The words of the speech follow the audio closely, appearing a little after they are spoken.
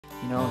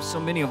You know, so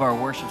many of our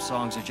worship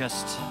songs are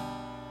just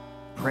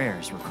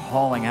prayers. We're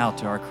calling out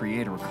to our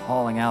Creator. We're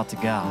calling out to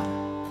God.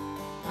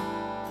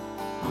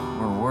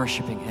 We're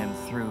worshiping Him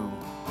through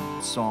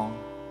song,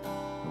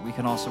 but we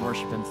can also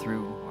worship Him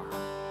through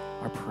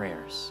our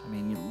prayers. I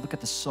mean, you look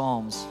at the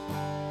Psalms,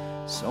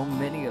 so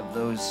many of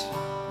those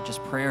are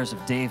just prayers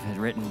of David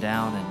written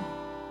down and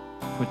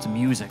put to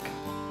music.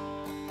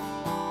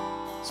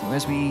 So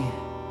as we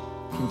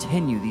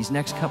continue, these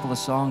next couple of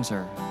songs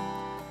are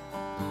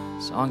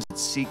songs that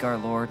seek our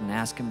Lord and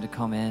ask Him to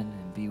come in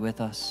and be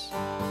with us.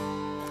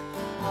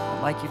 I'd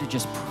like you to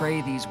just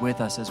pray these with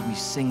us as we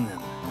sing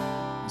them,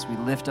 as we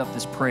lift up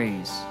this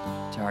praise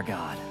to our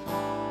God.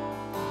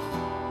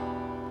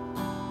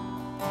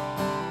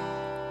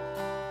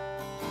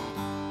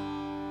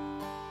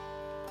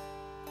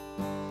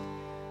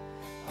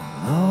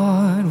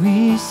 Lord,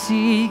 we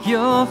seek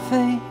your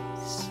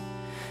face,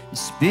 your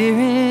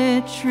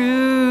Spirit,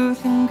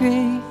 truth, and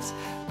grace.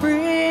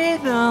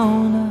 Breathe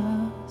on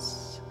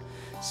us,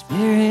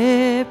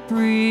 Spirit,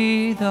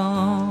 breathe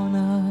on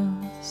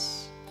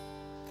us.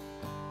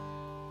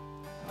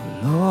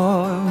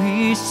 Lord,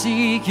 we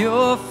seek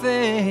your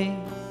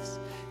face,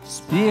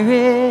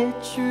 Spirit,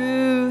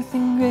 truth,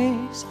 and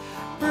grace.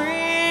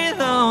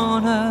 Breathe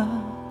on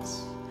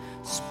us,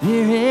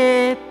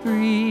 Spirit,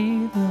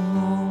 breathe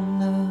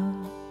on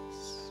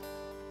us.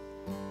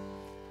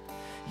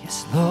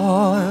 Yes,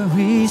 Lord,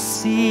 we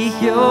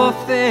seek your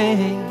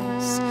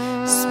face,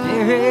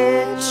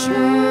 Spirit,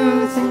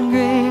 truth, and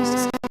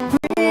grace.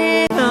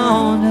 Breathe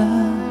on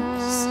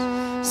us,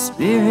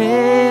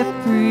 Spirit,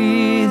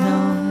 breathe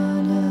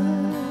on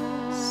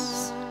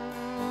us.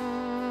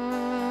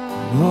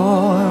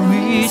 Lord,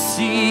 we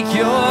seek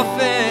your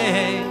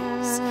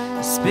face,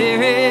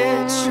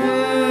 Spirit,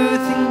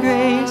 truth, and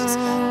grace.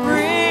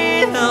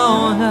 Breathe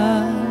on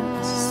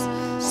us,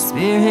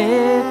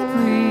 Spirit,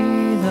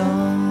 breathe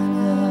on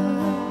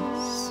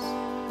us.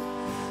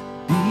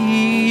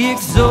 Be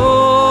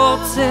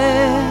exalted,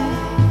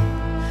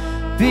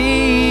 be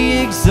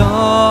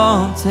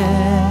exalted,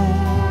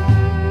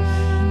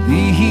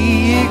 be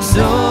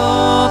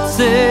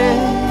exalted,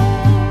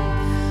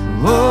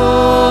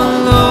 oh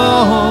Lord.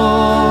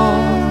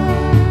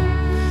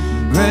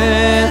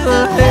 Breath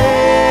of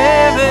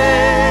heaven,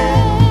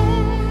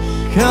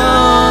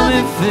 come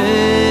and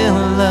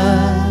fill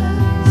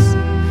us.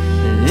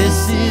 This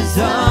is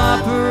our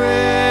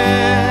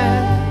prayer,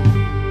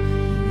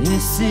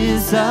 this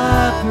is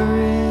our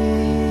prayer.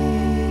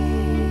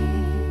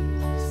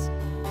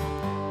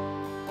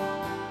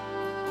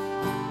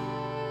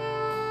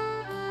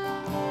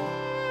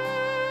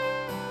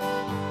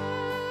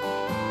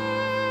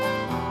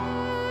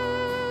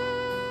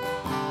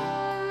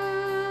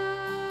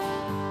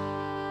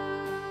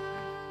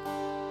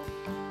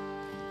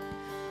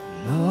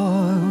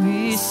 Lord,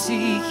 we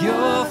seek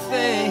your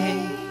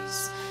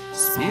face,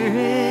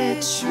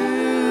 Spirit,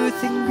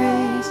 truth, and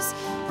grace.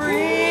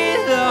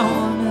 Breathe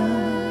on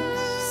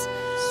us,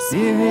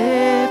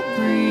 Spirit,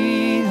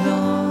 breathe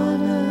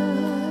on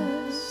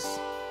us.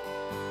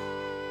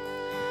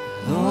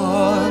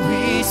 Lord,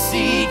 we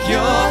seek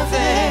your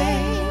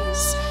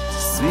face,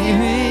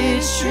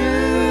 Spirit,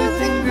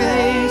 truth, and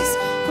grace.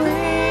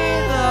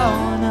 Breathe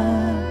on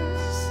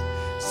us,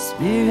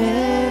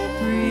 Spirit,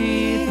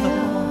 breathe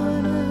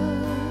on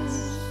us.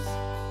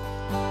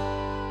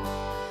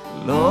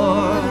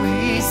 Lord,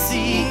 we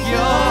seek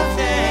your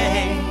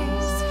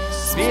face,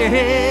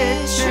 Spirit,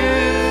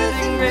 truth,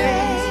 and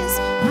grace.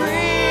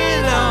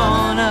 Breathe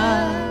on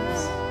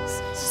us,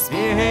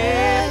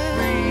 Spirit,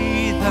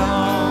 breathe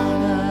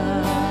on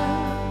us.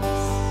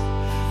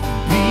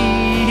 Be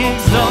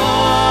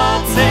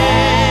exalted,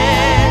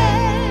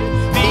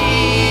 be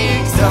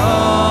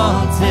exalted,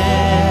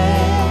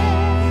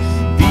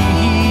 be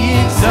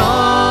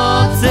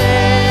exalted,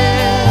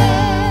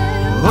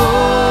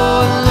 oh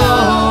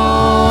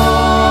Lord.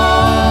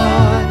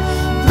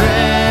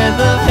 Breath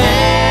of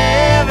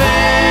heaven,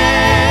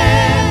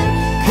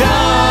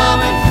 come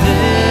and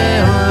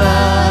fill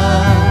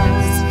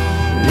us.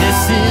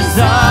 This is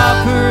our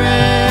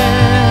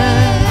prayer,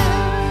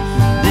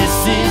 this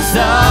is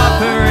our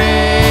praise.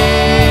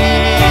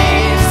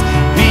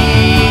 Be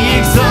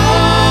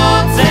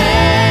exalted,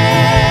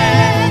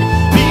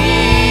 be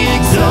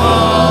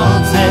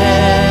exalted,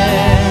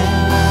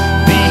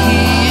 be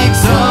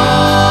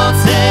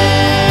exalted,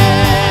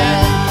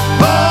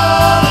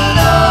 oh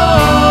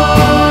Lord.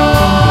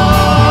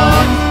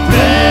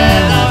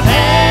 Breath of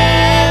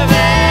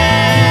heaven,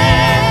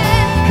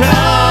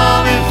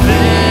 come and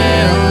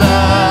fill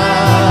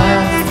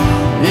us.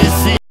 This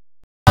is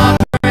our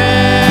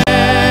prayer,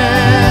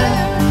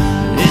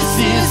 this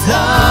is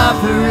our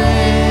praise.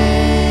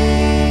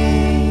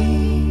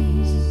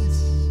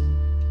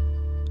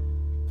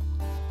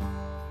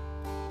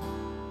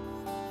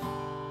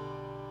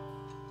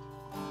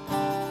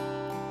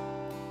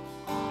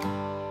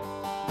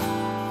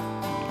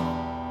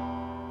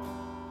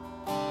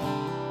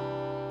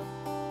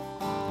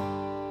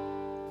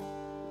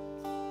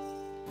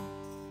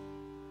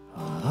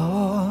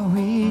 Lord,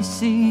 we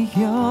seek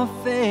your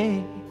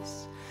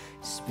face,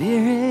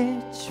 Spirit,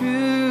 Spirit,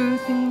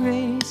 truth and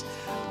grace,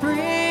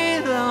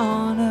 breathe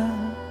on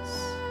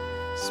us.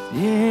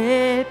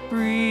 Spirit,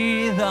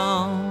 breathe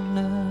on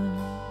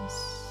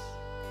us.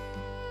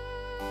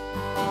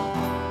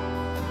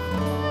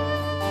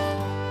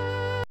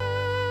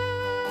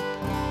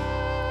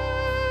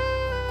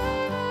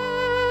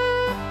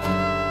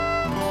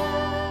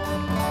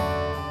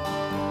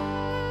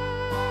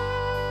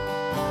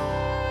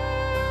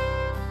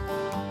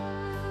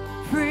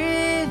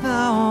 Breathe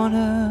on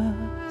us.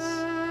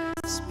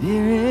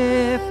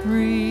 Spirit,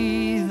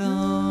 breathe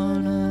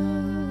on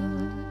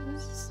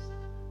us.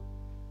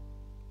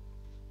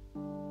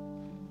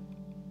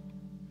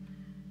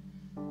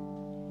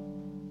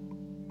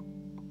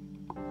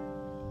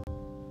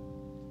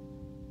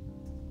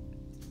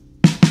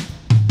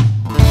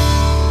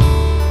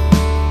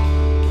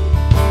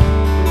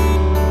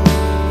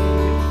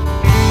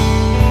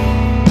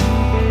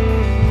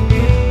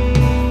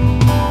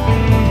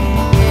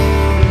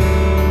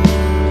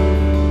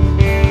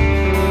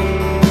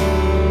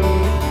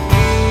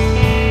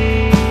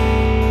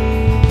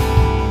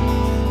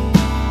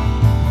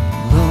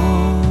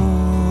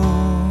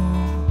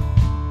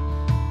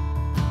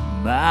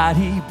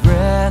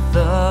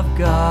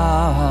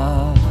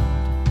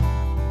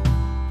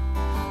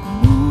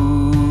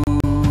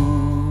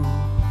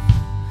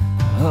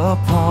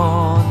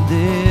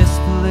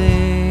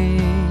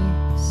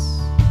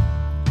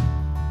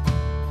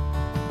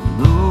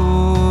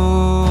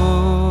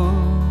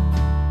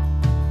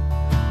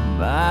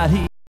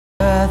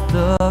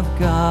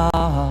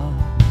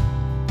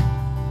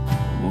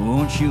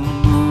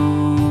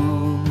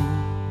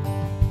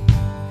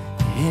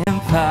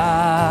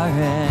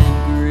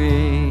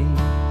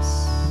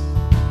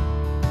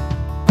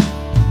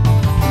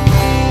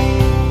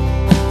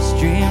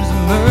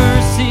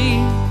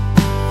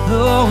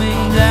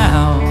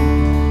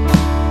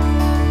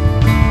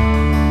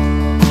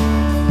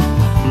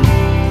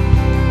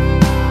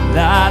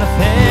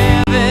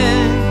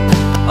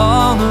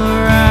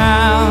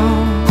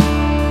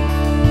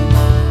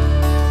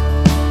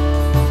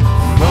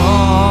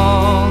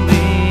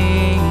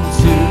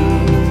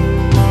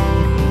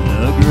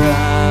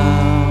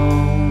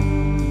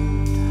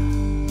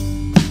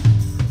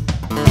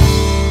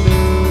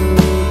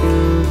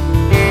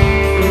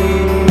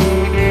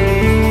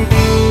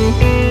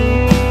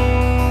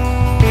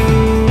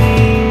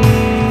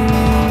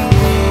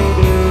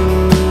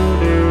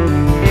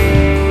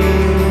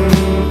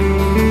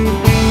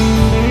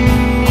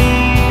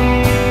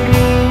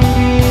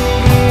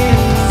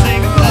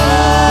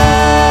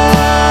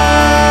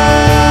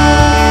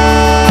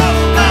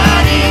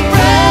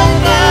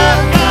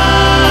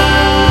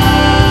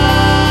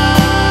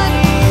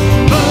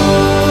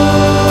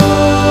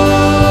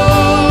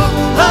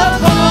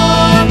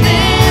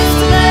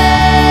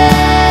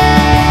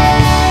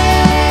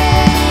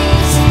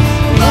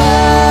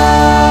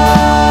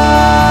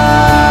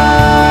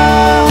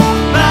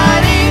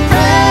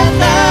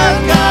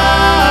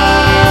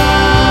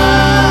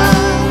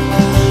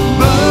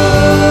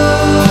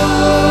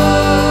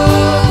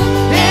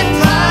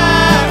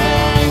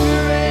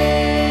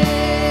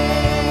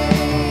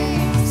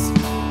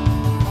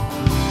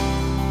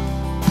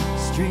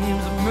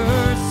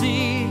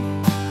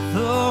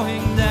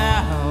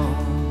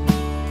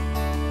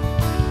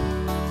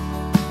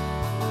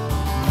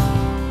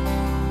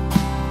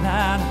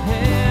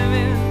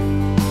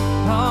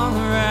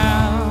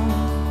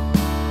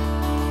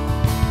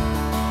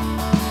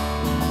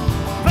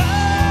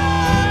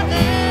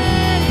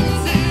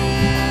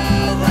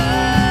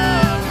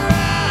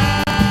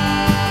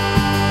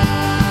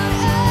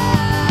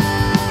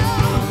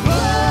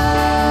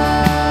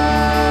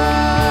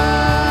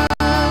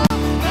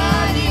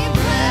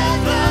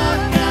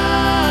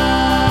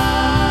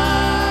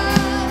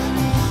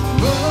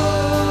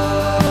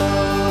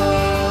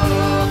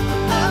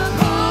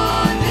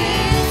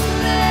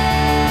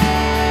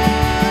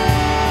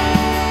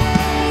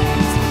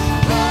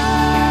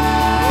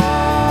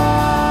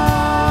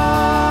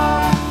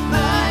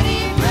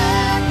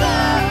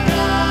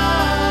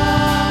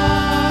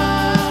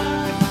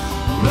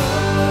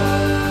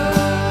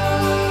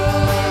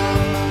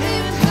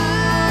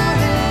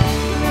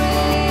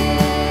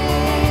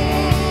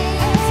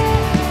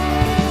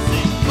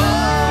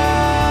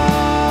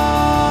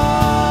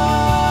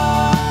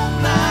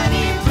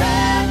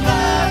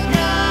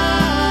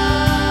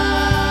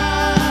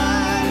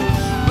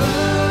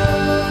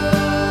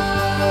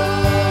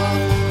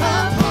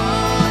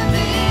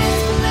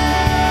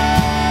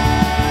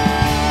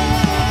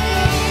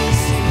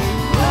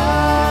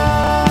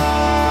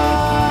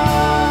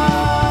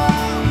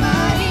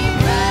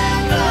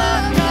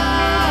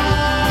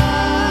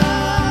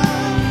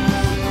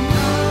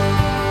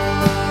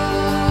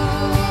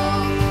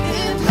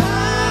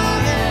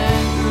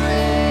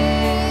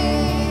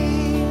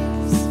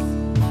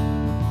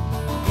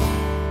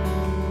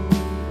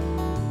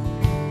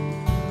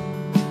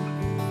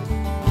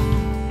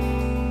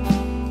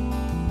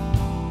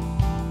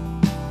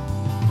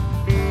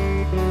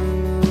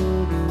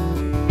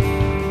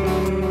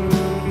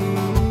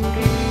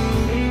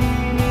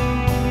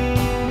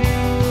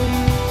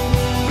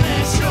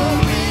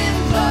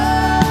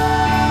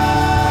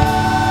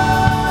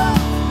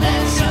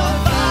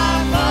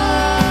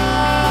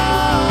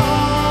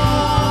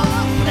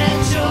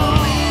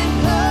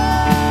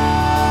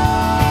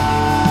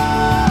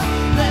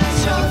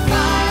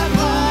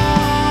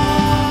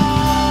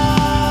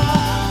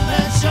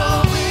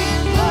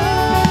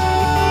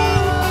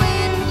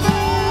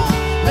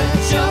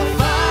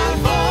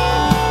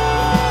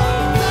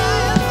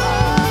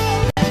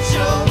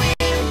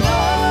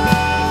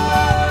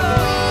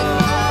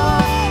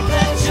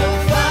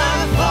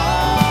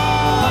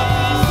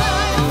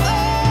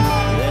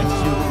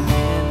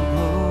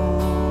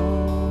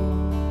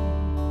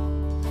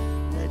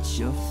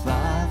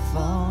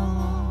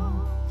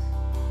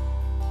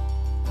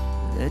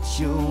 Let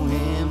your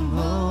wind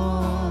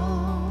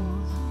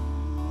blow.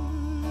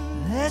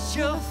 Let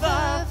your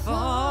fire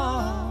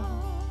fall.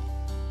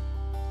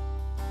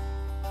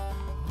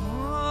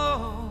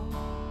 Oh,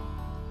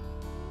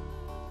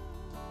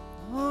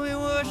 oh, we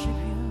worship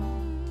you.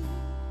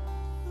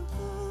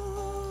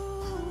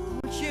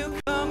 Won't you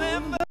come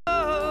and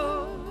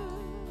blow?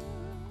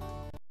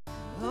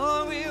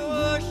 Oh, we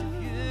worship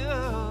you.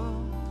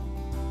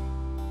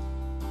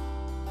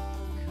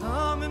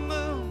 Come and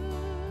move.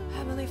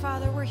 Heavenly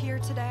Father, we're here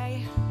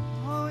today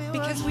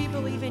because we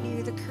believe in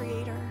you, the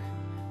Creator.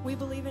 We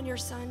believe in your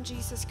Son,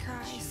 Jesus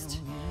Christ.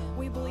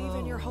 We believe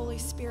in your Holy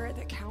Spirit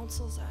that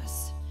counsels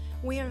us.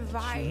 We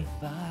invite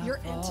your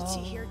entity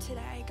here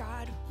today,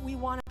 God. We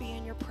want to be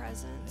in your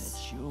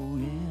presence.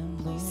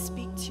 Please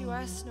speak to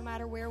us no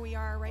matter where we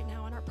are right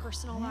now in our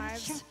personal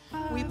lives.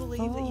 We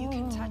believe that you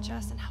can touch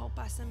us and help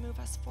us and move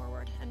us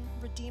forward and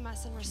redeem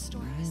us and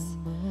restore us.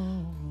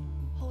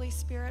 Holy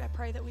Spirit, I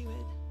pray that we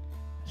would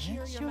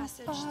hear your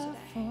message today.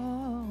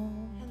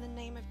 In the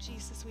name of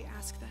Jesus, we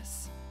ask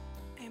this.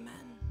 Amen.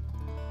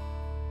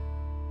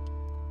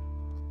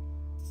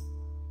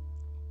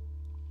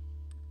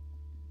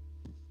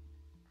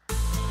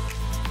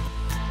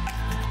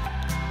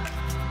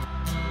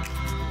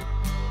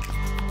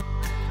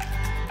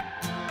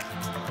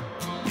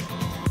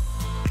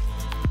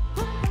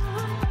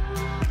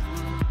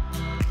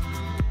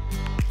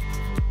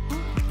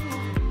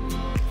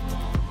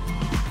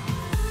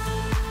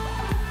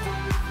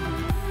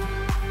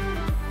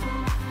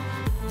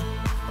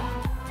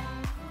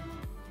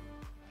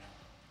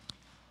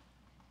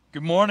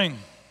 Good morning.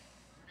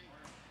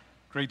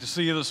 Great to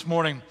see you this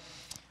morning.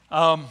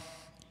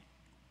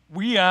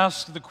 We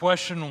ask the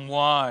question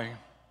why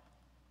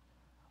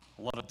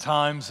a lot of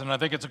times, and I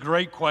think it's a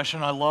great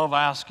question. I love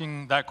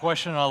asking that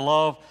question. I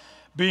love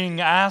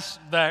being asked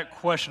that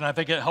question. I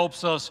think it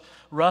helps us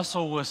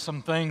wrestle with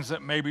some things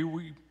that maybe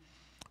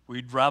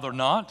we'd rather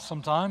not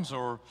sometimes,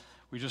 or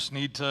we just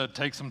need to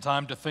take some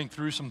time to think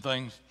through some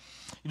things.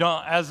 You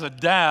know, as a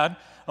dad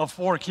of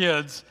 4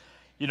 kids,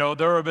 you know,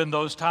 there have been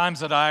those times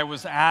that I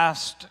was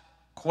asked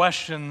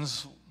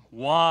questions,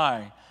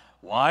 why?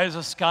 Why is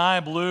the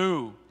sky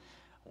blue?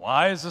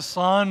 Why is the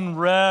sun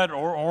red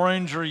or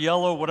orange or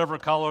yellow, whatever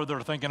color they're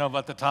thinking of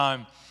at the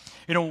time?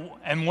 You know,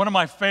 and one of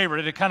my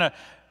favorite, it kind of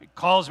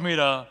caused me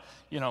to,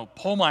 you know,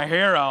 pull my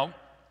hair out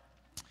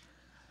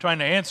trying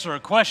to answer a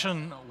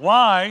question,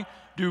 why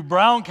do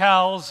brown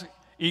cows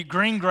eat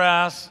green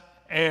grass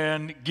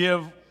and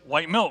give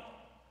white milk?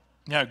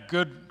 Yeah,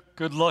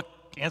 good luck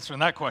answering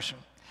that question.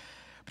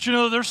 But you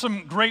know, there's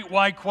some great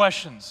why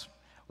questions.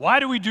 Why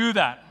do we do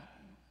that?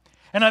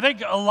 And I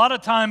think a lot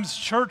of times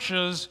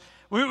churches,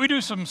 we do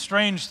some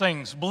strange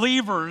things.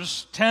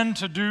 Believers tend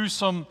to do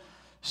some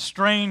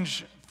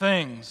strange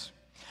things.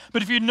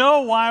 But if you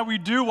know why we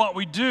do what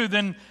we do,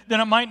 then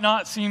it might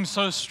not seem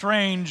so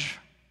strange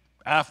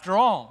after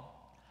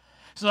all.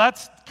 So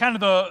that's kind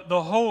of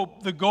the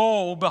hope, the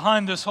goal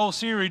behind this whole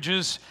series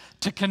is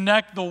to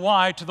connect the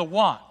why to the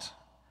what.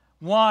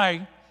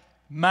 Why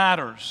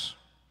matters.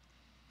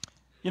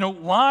 You know,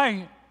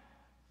 why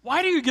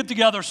do you get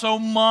together so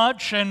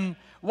much, and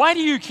why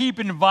do you keep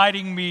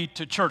inviting me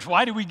to church?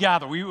 Why do we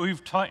gather?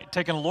 We've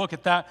taken a look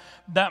at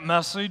that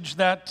message,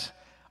 that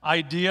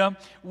idea.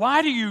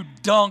 Why do you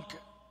dunk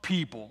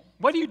people?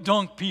 Why do you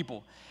dunk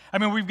people? I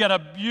mean, we've got a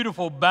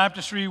beautiful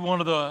baptistry, one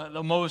of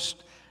the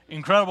most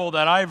incredible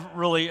that I've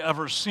really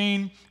ever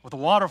seen, with the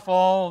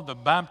waterfall, the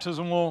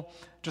baptismal,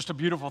 just a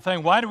beautiful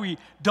thing. Why do we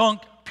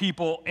dunk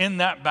people in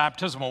that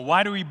baptismal?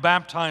 Why do we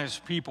baptize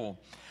people?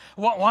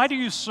 Why do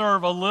you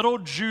serve a little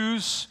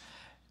juice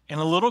in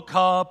a little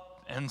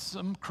cup and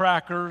some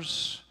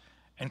crackers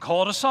and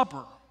call it a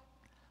supper,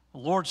 the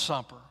Lord's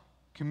Supper,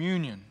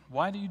 communion?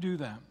 Why do you do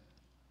that?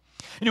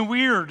 You know,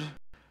 weird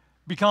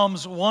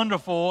becomes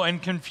wonderful and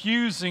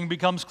confusing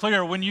becomes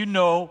clear when you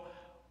know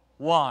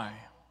why.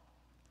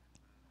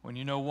 When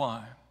you know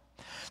why.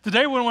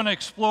 Today we want to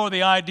explore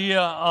the idea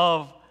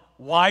of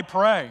why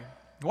pray.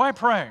 Why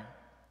pray?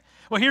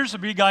 Well, here's the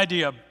big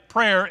idea.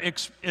 Prayer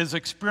is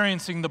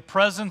experiencing the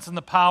presence and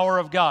the power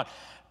of God.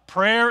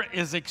 Prayer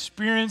is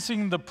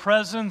experiencing the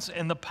presence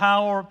and the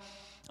power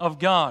of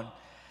God.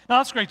 Now,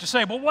 that's great to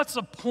say, but what's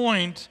the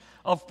point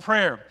of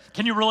prayer?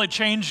 Can you really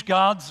change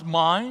God's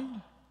mind?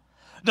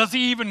 Does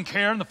He even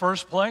care in the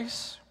first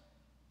place?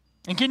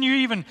 And can you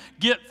even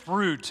get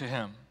through to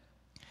Him?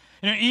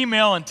 You know,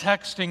 email and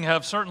texting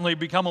have certainly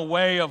become a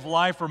way of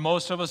life for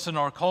most of us in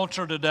our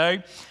culture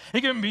today. It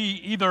can be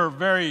either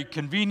very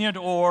convenient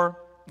or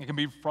it can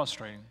be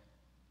frustrating.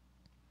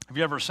 Have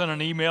you ever sent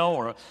an email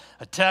or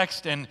a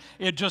text and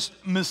it just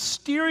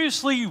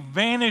mysteriously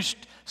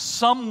vanished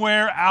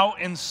somewhere out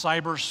in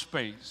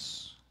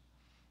cyberspace?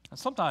 And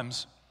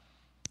sometimes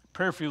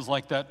prayer feels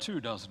like that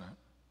too, doesn't it?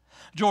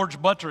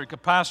 George Buttrick, a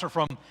pastor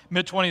from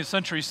mid-20th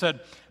century, said,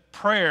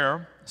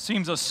 prayer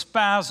seems a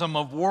spasm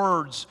of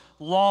words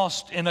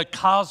lost in a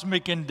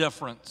cosmic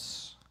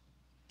indifference.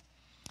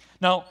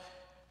 Now,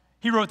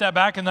 He wrote that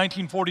back in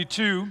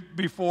 1942,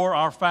 before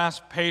our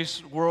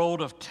fast-paced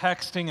world of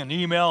texting and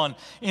email and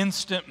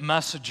instant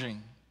messaging.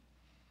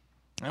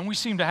 And we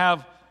seem to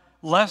have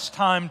less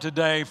time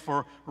today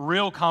for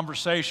real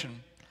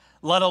conversation,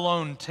 let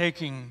alone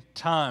taking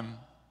time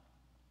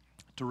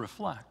to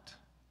reflect.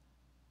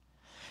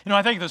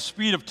 I think the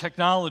speed of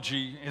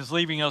technology is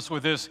leaving us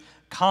with this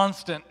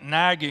constant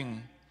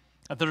nagging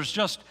that there's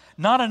just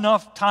not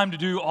enough time to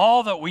do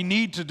all that we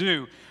need to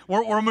do.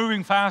 We're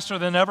moving faster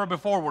than ever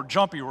before. We're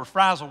jumpy, we're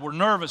frazzled, we're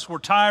nervous, we're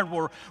tired,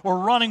 we're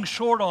running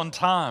short on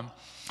time.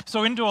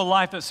 So into a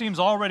life that seems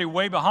already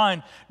way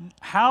behind,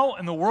 how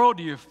in the world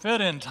do you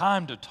fit in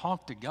time to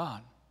talk to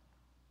God?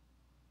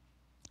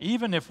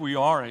 Even if we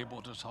are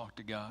able to talk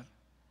to God,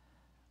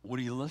 would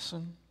He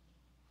listen?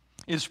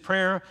 Is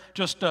prayer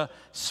just a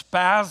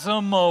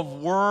spasm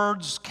of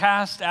words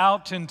cast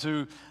out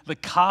into the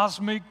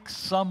cosmic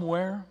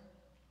somewhere?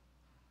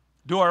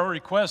 Do our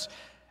requests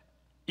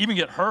even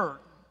get heard?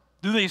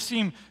 Do they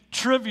seem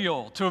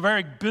trivial to a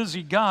very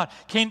busy God?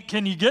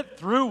 Can you get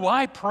through?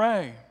 Why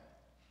pray?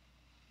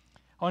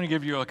 I want to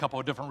give you a couple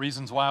of different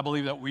reasons why I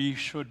believe that we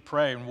should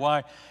pray and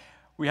why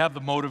we have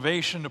the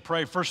motivation to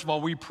pray. First of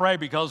all, we pray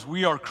because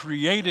we are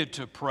created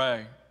to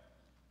pray.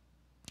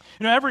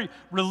 Every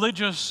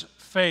religious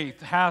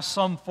faith has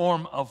some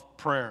form of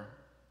prayer.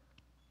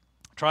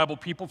 Tribal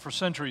people for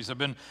centuries have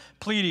been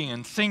pleading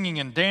and singing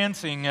and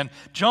dancing and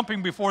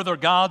jumping before their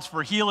gods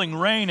for healing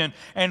rain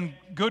and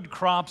good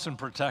crops and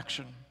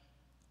protection.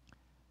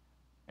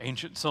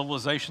 Ancient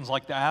civilizations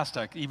like the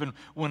Aztec even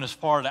went as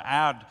far to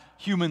add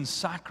human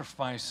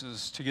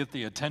sacrifices to get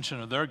the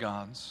attention of their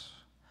gods.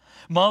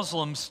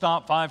 Muslims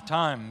stop 5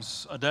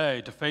 times a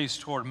day to face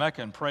toward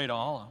Mecca and pray to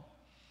Allah.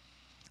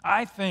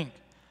 I think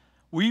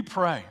we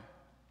pray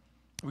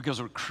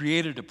because we're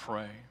created to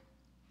pray.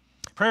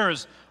 Prayer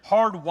is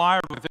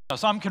hardwired within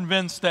us. I'm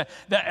convinced that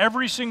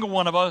every single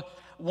one of us,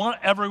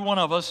 every one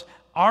of us,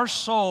 our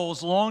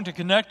souls long to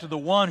connect to the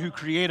one who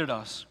created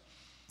us.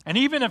 And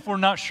even if we're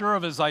not sure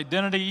of His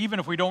identity, even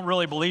if we don't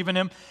really believe in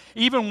Him,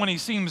 even when He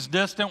seems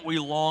distant, we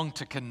long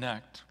to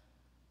connect.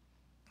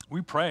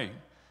 We pray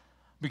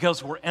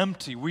because we're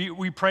empty.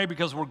 We pray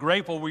because we're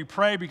grateful. We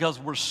pray because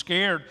we're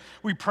scared.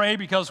 We pray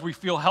because we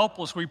feel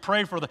helpless. We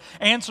pray for the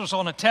answers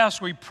on a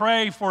test. We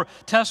pray for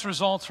test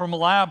results from a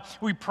lab.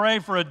 We pray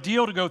for a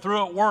deal to go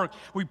through at work.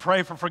 We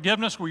pray for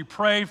forgiveness. We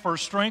pray for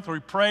strength. We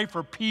pray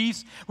for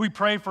peace. We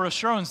pray for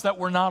assurance that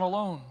we're not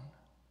alone.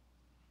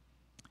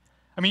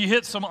 You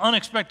hit some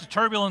unexpected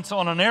turbulence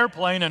on an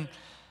airplane and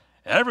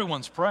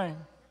everyone's praying.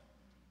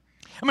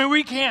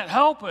 We can't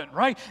help it,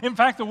 right? In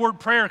fact, the word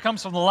prayer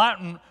comes from the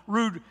Latin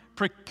root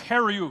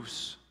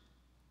precarius,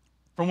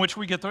 from which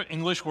we get the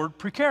English word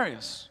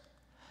precarious.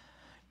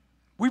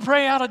 We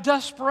pray out of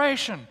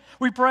desperation.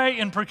 We pray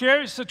in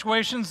precarious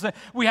situations that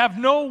we have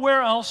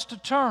nowhere else to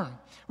turn.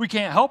 We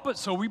can't help it,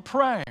 so we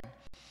pray.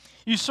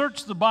 You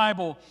search the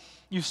Bible,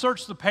 you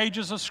search the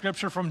pages of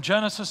Scripture from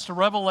Genesis to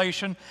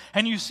Revelation,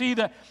 and you see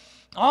that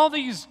all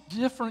these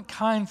different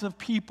kinds of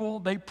people,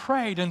 they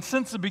prayed. And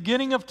since the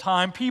beginning of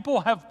time,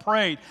 people have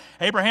prayed.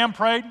 Abraham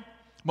prayed.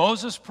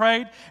 Moses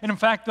prayed. And in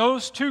fact,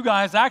 those 2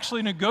 guys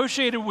actually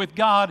negotiated with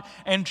God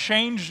and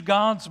changed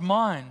God's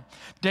mind.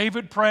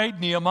 David prayed.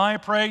 Nehemiah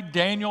prayed.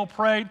 Daniel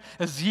prayed.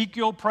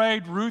 Ezekiel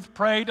prayed. Ruth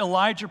prayed.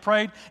 Elijah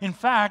prayed. In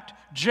fact,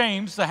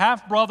 James, the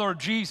half-brother of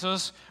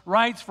Jesus,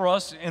 writes for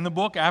us in the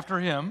book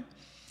after him,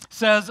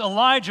 says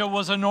Elijah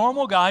was a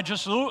normal guy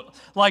just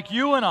like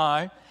you and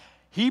I.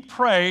 He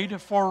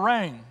prayed for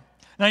rain.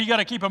 Now you got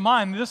to keep in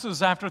mind, this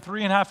is after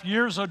 3.5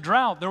 years of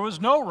drought. There was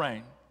no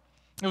rain.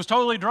 It was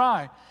totally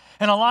dry.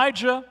 And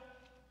Elijah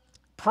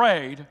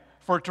prayed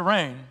for it to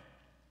rain,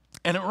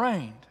 and it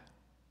rained.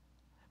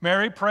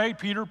 Mary prayed,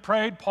 Peter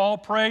prayed, Paul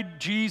prayed,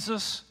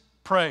 Jesus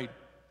prayed.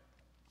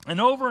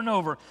 And over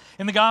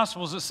in the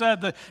Gospels it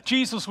said that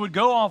Jesus would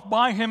go off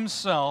by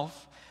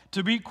himself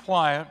to be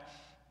quiet,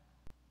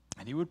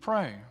 and he would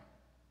pray.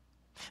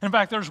 In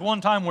fact, there's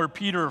one time where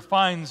Peter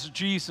finds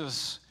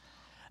Jesus,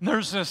 and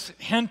there's this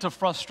hint of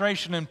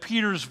frustration in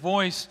Peter's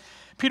voice.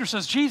 Peter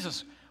says,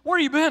 Jesus, where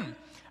have you been?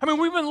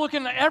 We've been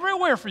looking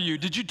everywhere for you.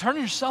 Did you turn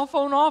your cell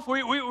phone off?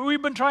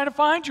 We've been trying to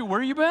find you.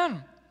 Where have you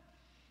been?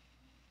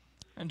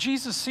 And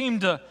Jesus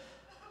seemed to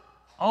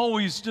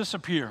always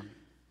disappear,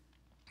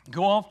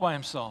 go off by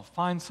himself,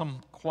 find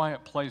some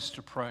quiet place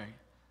to pray.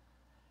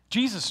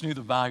 Jesus knew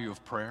the value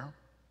of prayer.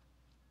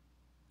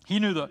 He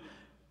knew that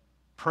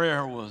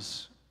prayer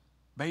was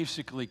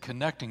basically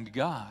connecting to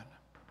God.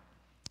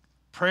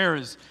 Prayer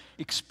is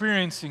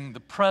experiencing the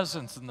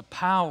presence and the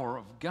power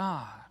of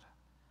God.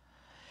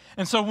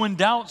 And so when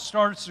doubt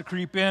starts to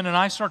creep in and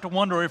I start to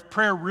wonder if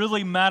prayer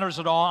really matters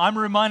at all, I'm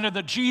reminded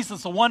that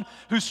Jesus, the one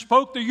who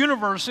spoke the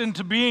universe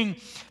into being,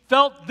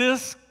 felt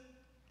this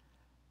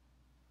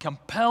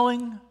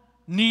compelling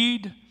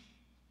need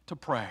to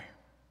pray.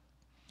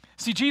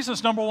 See,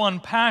 Jesus' number one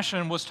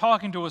passion was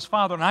talking to his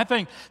Father, and I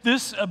think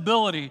this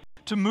ability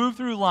to move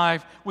through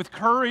life with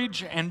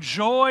courage and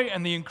joy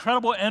and the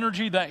incredible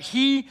energy that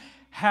he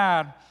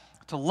had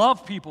to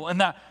love people in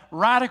that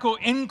radical,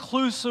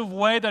 inclusive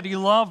way that he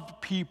loved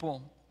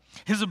people.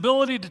 His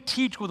ability to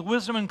teach with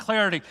wisdom and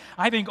clarity,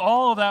 I think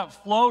all of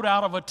that flowed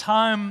out of a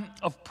time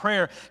of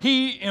prayer.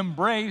 He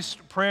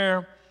embraced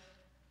prayer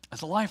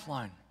as a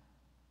lifeline.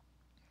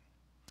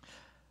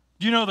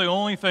 Do you know the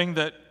only thing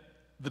that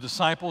the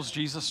disciples,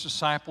 Jesus'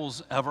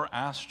 disciples, ever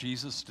asked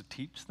Jesus to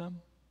teach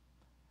them?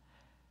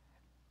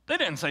 They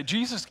didn't say,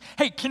 Jesus,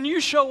 hey, can you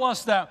show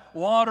us that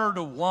water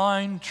to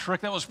wine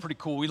trick? That was pretty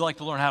cool. We'd like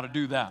to learn how to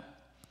do that.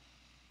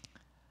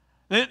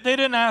 They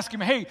didn't ask him,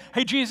 hey,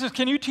 Jesus,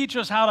 can you teach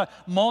us how to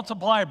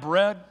multiply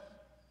bread?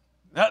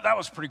 That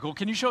was pretty cool.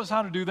 Can you show us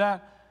how to do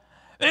that?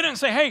 They didn't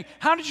say, hey,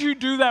 how did you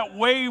do that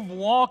wave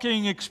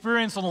walking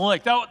experience on the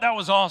lake? That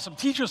was awesome.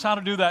 Teach us how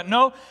to do that.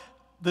 No,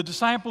 the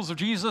disciples of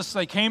Jesus,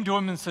 they came to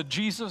him and said,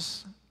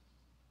 Jesus,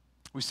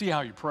 we see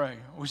how you pray.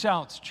 We see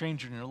how it's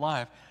changing your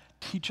life.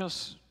 Teach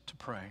us to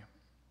pray.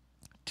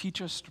 Teach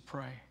us to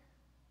pray.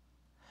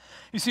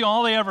 You see,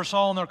 all they ever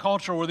saw in their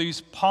culture were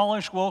these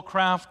polished,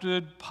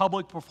 well-crafted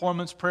public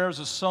performance prayers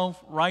of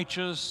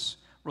self-righteous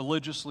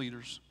religious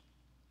leaders.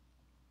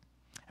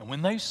 And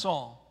when they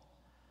saw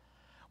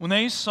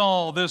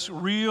this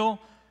real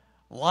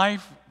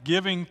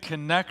life-giving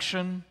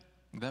connection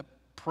that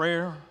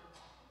prayer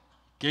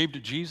gave to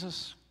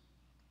Jesus,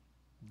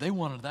 they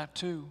wanted that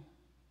too.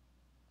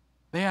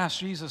 They asked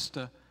Jesus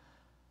to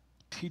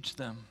teach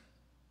them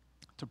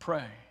to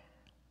pray.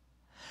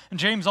 And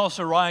James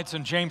also writes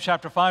in James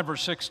chapter 5,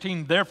 verse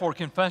 16, therefore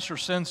confess your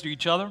sins to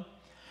each other,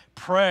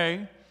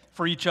 pray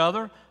for each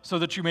other so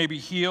that you may be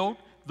healed.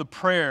 The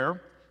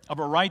prayer of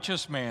a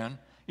righteous man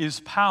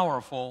is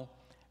powerful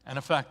and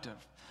effective.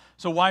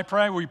 So why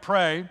pray? We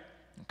pray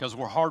because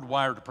we're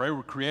hardwired to pray.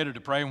 We're created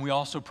to pray. And we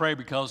also pray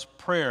because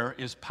prayer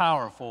is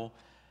powerful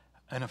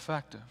and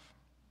effective.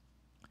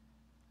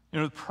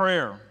 You know,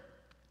 prayer,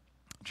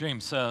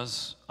 James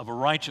says, of a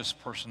righteous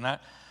person,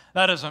 that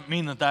doesn't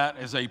mean that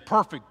is a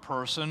perfect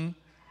person.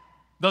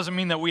 Doesn't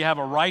mean that we have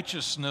a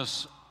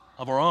righteousness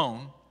of our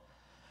own.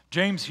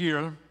 James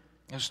here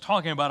is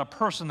talking about a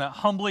person that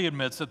humbly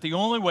admits that the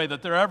only way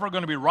that they're ever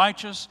going to be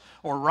righteous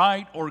or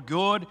right or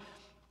good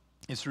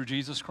is through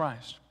Jesus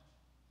Christ.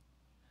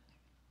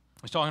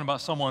 He's talking about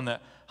someone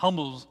that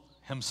humbles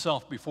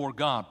himself before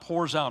God,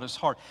 pours out his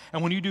heart.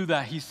 And when you do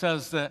that, he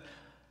says that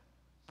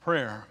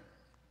prayer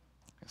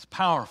is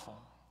powerful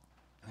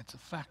and it's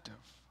effective.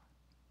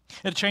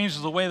 It changes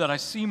the way that I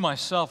see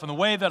myself and the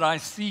way that I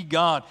see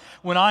God.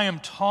 When I am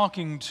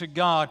talking to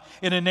God,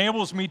 it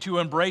enables me to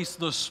embrace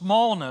the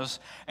smallness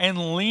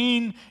and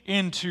lean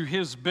into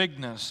his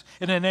bigness.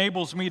 It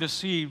enables me to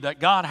see that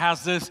God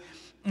has this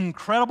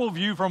incredible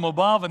view from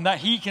above and that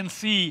he can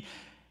see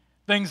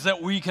things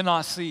that we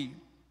cannot see.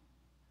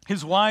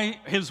 His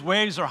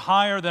ways are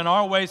higher than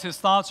our ways. His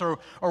thoughts are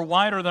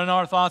wider than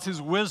our thoughts. His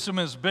wisdom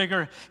is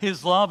bigger.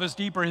 His love is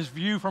deeper. His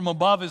view from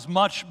above is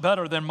much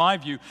better than my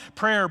view.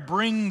 Prayer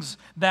brings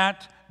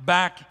that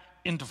back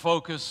into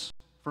focus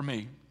for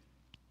me.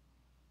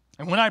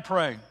 And when I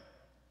pray,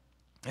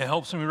 it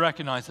helps me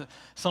recognize that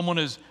someone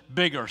is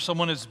bigger,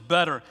 someone is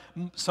better,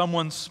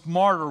 someone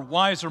smarter,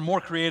 wiser,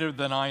 more creative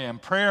than I am.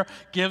 Prayer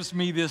gives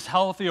me this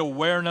healthy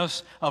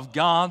awareness of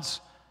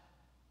God's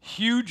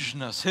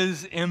hugeness,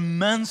 his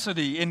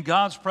immensity. In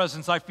God's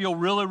presence, I feel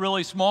really,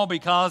 really small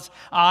because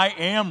I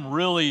am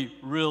really,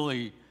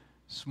 really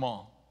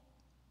small.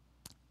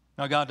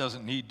 Now, God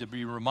doesn't need to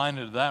be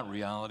reminded of that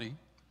reality.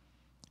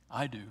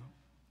 I do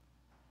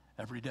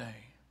every day.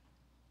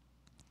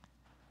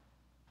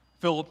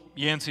 Philip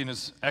Yancey, in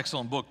his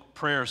excellent book,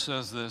 Prayer,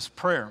 says this: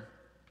 prayer,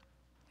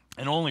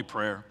 and only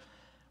prayer,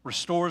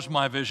 restores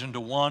my vision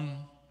to one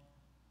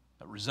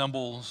that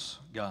resembles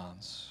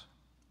God's.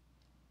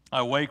 I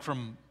awake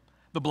from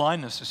the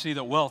blindness to see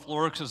that wealth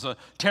lurks as a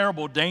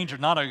terrible danger,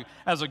 not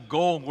as a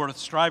goal worth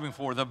striving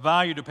for. The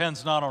value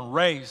depends not on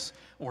race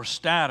or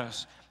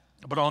status,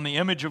 but on the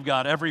image of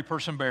God every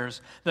person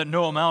bears, that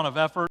no amount of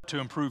effort to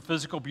improve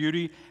physical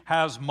beauty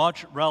has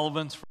much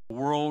relevance for the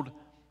world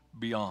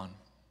beyond.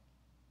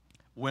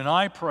 When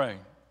I pray,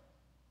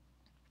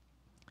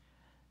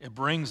 it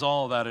brings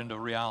all that into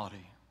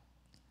reality,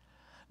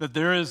 that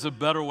there is a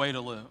better way to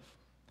live.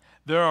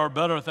 There are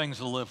better things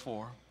to live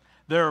for.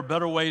 There are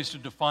better ways to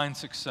define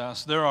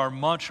success. There are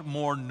much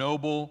more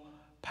noble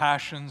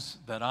passions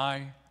that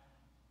I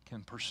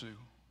can pursue.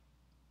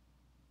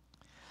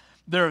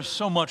 There is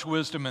so much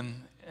wisdom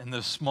in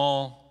this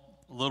small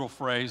little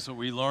phrase that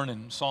we learn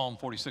in Psalm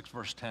 46,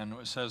 verse 10.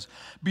 It says,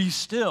 "Be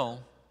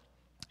still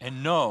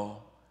and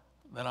know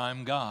that I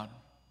am God."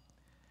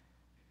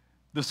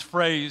 This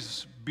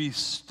phrase, "be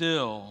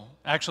still,"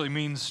 actually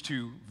means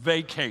to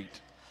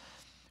vacate.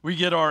 We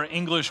get our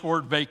English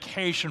word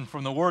vacation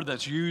from the word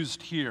that's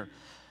used here.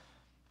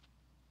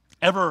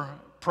 Ever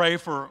pray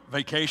for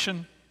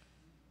vacation?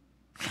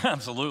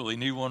 Absolutely,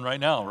 need one right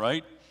now,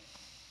 right?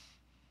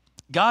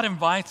 God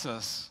invites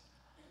us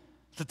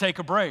to take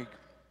a break.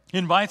 He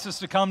invites us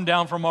to come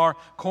down from our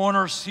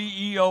corner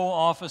CEO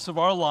office of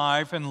our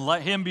life and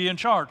let him be in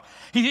charge.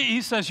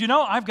 He says, you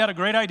know, I've got a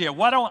great idea.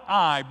 Why don't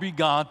I be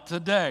God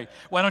today?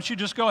 Why don't you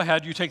just go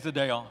ahead, you take the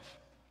day off?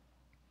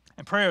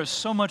 And prayer is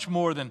so much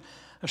more than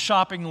a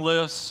shopping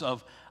list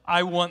of,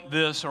 I want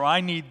this or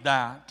I need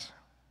that.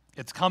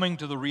 It's coming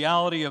to the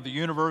reality of the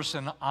universe,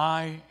 and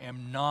I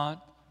am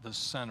not the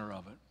center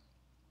of it.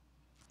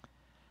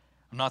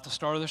 I'm not the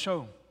star of the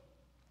show.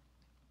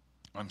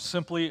 I'm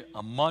simply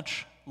a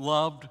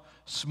much-loved,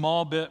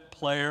 small-bit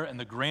player in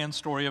the grand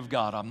story of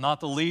God. I'm not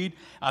the lead.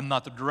 I'm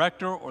not the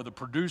director or the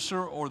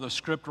producer or the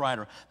script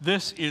writer.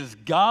 This is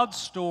God's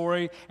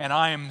story, and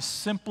I am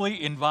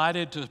simply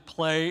invited to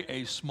play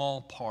a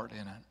small part in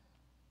it.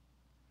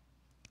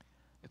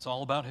 It's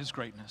all about His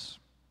greatness,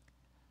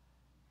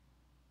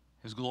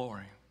 His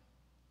glory,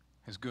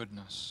 His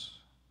goodness,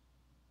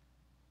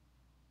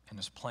 and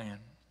His plan.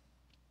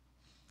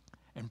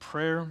 And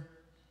prayer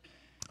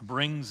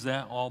brings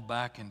that all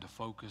back into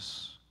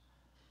focus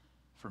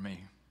for me.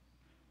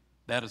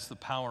 That is the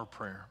power of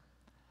prayer.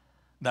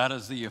 That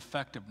is the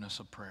effectiveness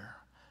of prayer.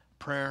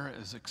 Prayer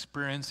is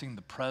experiencing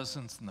the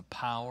presence and the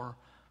power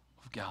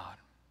of God.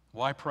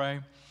 Why pray?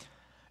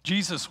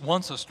 Jesus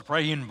wants us to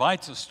pray. He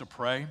invites us to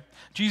pray.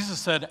 Jesus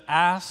said,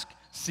 ask,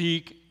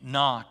 seek,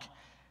 knock.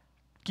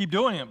 Keep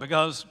doing it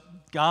because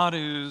God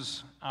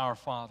is our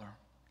Father,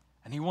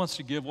 and He wants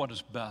to give what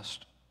is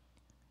best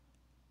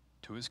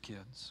to His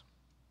kids.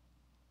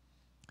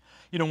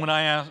 You know,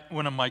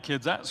 when my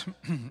kids ask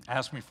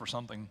me for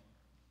something,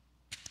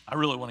 I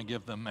really want to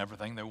give them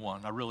everything they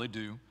want. I really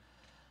do.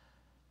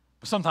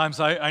 But sometimes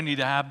I need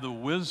to have the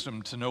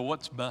wisdom to know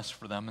what's best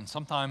for them. And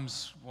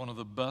sometimes one of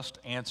the best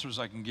answers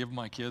I can give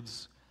my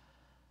kids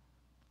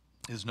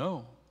is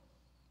no.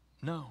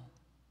 No.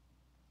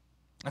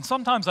 And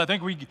sometimes I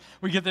think we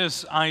get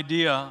this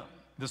idea,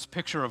 this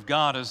picture of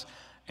God as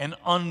an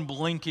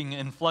unblinking,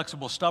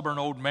 inflexible, stubborn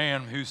old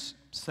man who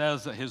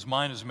says that his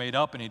mind is made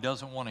up and he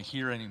doesn't want to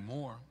hear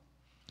anymore.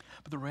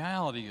 But the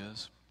reality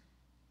is,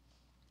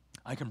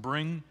 I can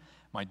bring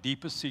my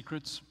deepest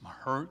secrets, my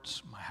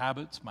hurts, my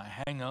habits, my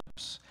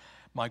hang-ups,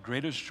 my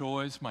greatest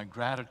joys, my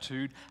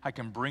gratitude. I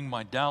can bring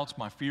my doubts,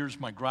 my fears,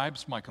 my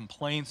gripes, my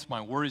complaints, my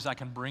worries. I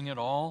can bring it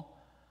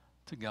all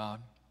to God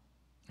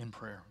in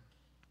prayer.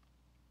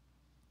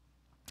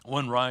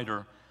 One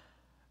writer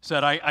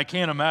said, I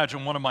can't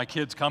imagine one of my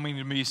kids coming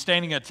to me,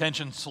 standing at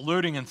attention,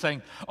 saluting and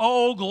saying,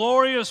 "Oh,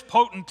 glorious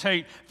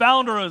potentate,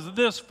 founder of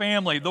this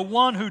family, the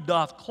one who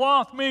doth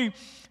clothe me,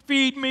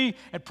 feed me,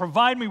 and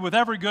provide me with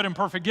every good and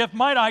perfect gift,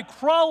 might I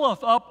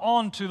crawleth up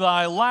onto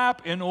thy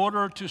lap in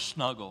order to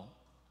snuggle?"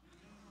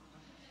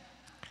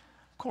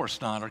 Of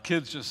course not. Our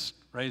kids just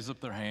raise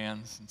up their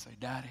hands and say,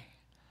 "Daddy,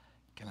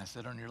 can I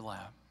sit on your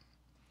lap?"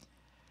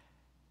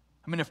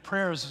 I mean, if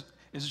prayer is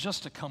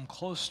just to come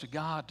close to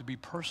God, to be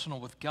personal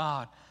with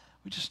God,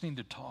 we just need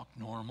to talk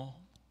normal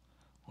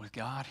with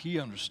God. He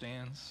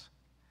understands.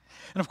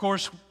 And of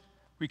course,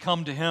 we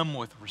come to Him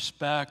with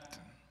respect,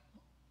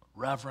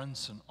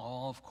 reverence, and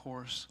awe, of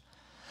course.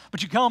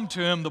 But you come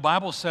to Him, the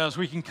Bible says,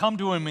 we can come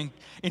to Him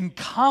in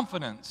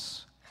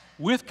confidence,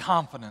 with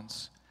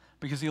confidence,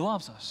 because He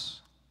loves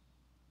us.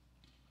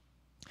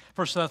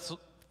 1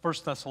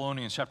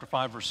 Thessalonians chapter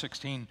 5, verse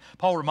 16,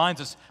 Paul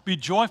reminds us, be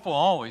joyful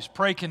always,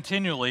 pray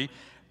continually,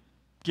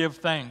 give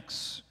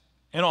thanks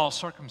in all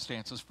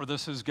circumstances, for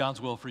this is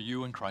God's will for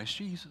you in Christ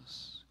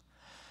Jesus.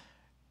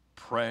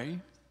 Pray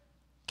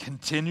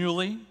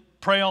continually.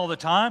 Pray all the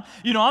time.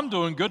 You know, I'm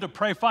doing good to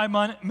pray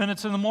 5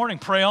 minutes in the morning.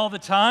 Pray all the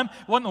time.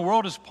 What in the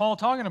world is Paul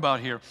talking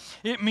about here?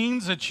 It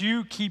means that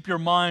you keep your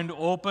mind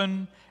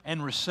open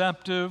and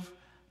receptive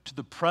to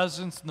the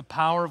presence and the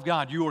power of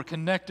God. You are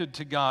connected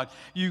to God.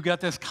 You've got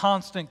this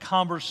constant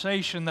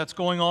conversation that's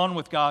going on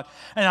with God.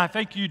 And I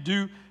think you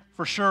do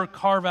for sure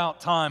carve out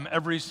time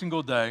every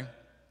single day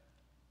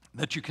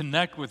that you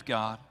connect with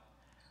God.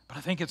 But I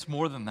think it's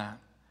more than that.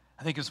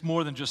 I think it's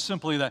more than just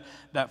simply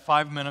that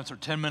 5 minutes or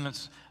 10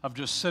 minutes of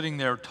just sitting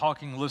there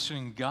talking,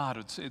 listening to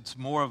God. It's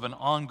more of an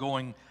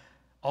ongoing,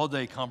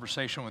 all-day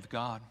conversation with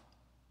God.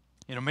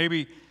 You know,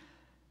 maybe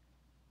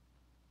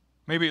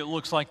it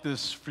looks like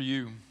this for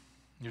you.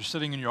 You're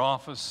sitting in your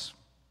office.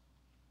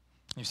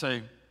 You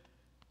say,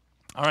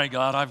 all right,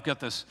 God, I've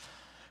got this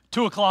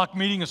 2 o'clock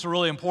meeting. It's a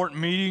really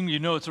important meeting. You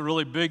know it's a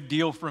really big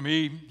deal for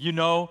me. You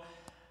know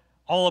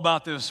all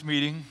about this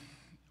meeting,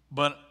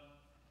 but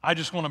I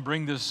just want to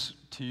bring this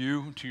to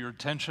you, to your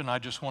attention. I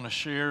just want to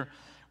share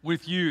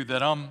with you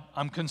that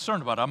I'm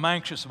concerned about it. I'm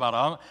anxious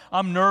about it.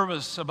 I'm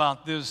nervous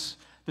about this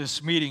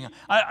meeting.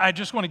 I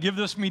just want to give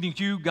this meeting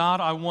to you. God,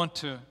 I want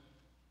to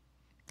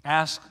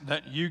ask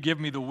that you give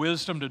me the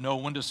wisdom to know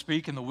when to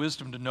speak and the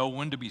wisdom to know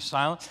when to be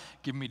silent.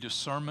 Give me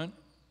discernment.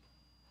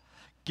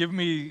 Give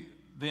me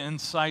the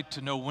insight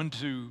to know when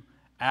to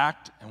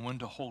act and when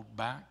to hold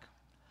back.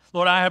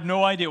 Lord, I have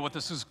no idea what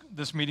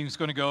this meeting is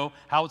going to go,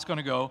 how it's going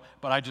to go,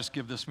 but I just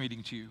give this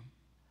meeting to you.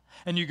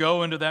 And you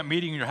go into that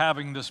meeting, you're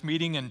having this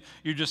meeting, and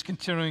you're just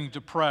continuing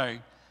to pray.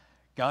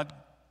 God,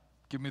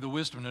 give me the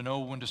wisdom to know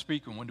when to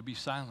speak and when to be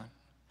silent.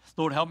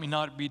 Lord, help me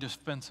not be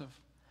defensive.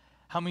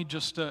 Help me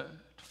just to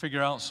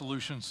figure out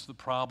solutions to the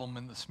problem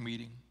in this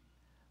meeting.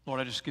 Lord,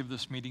 I just give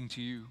this meeting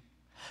to you.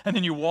 And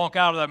then you walk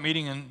out of that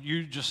meeting and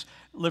you just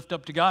lift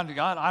up to God.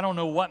 God, I don't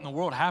know what in the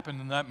world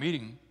happened in that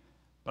meeting,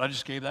 but but I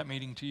just gave that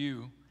meeting to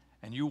you,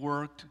 and you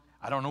worked.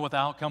 I don't know what the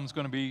outcome's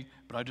going to be,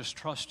 but I just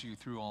trust you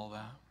through all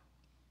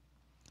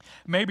that.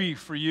 Maybe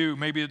for you,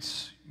 maybe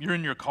it's you're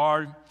in your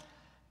car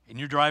and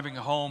you're driving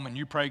home and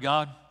you pray,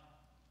 God,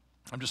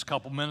 I'm just a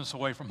couple minutes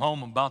away from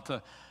home. I'm about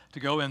to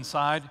go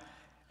inside,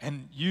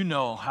 and you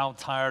know how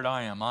tired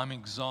I am. I'm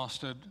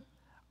exhausted.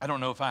 I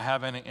don't know if I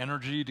have any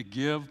energy to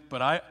give,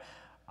 but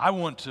I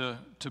want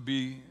to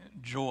be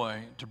joy,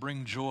 to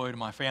bring joy to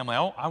my family.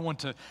 I want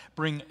to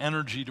bring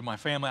energy to my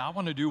family. I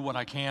want to do what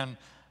I can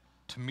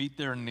to meet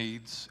their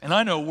needs. And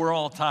I know we're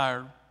all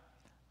tired.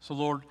 So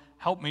Lord,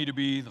 help me to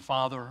be the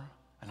father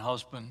and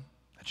husband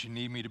that you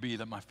need me to be,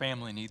 that my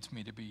family needs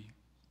me to be.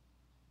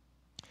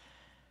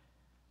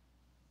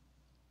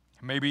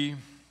 Maybe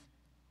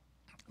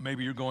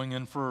you're going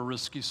in for a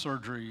risky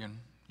surgery and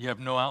you have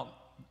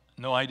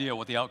no idea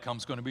what the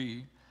outcome's going to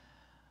be.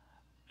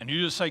 And you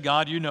just say,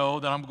 God, you know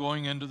that I'm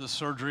going into the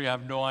surgery. I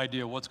have no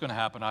idea what's going to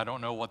happen. I don't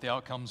know what the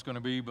outcome's going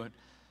to be, but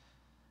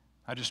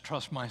I just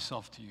trust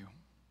myself to you.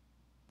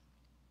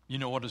 You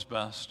know what is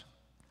best.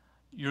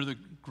 You're the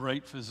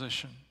great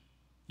physician.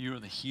 You're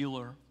the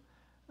healer.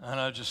 And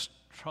I just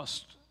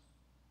trust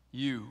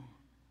you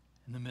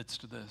in the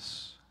midst of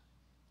this.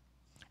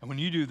 And when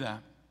you do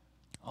that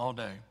all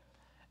day,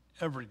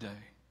 every day,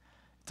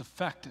 it's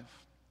effective,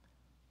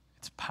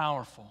 it's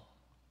powerful,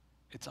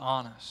 it's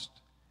honest,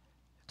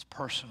 it's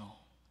personal,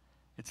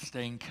 it's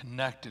staying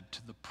connected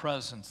to the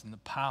presence and the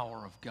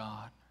power of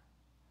God.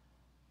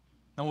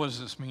 Now, what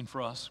does this mean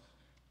for us?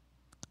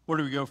 Where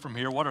do we go from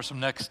here? What are some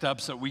next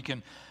steps that we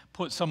can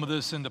put some of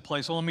this into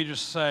place? Well, let me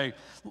just say,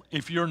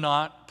 if you're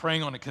not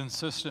praying on a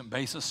consistent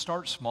basis,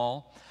 start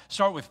small.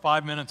 Start with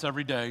 5 minutes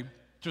every day.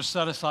 Just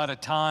set aside a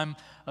time,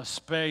 a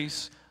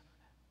space,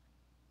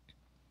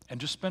 and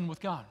just spend with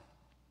God.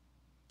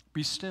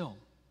 Be still.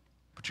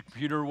 Put your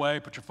computer away,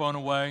 put your phone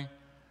away.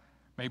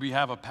 Maybe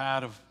have a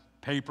pad of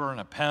paper and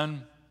a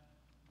pen,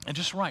 and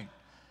just write.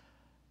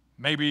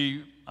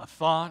 Maybe a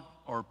thought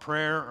or a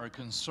prayer or a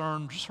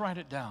concern, just write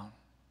it down.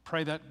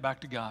 Pray that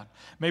back to God.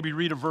 Maybe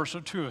read a verse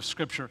or two of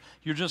Scripture.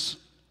 You're just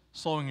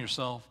slowing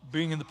yourself,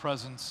 being in the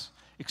presence,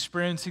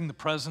 experiencing the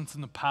presence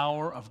and the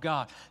power of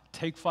God.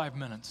 Take 5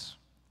 minutes.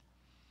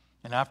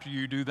 And after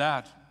you do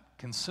that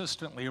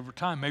consistently over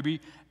time, maybe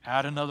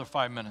add another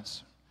 5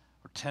 minutes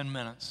or 10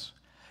 minutes.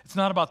 It's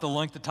not about the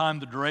length of time,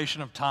 the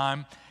duration of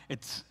time.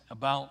 It's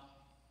about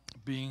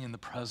being in the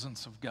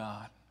presence of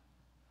God,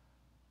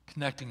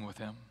 connecting with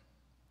Him,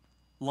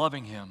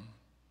 loving Him,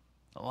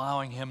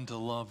 allowing Him to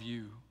love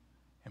you.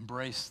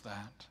 Embrace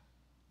that.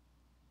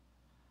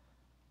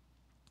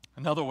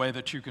 Another way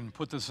that you can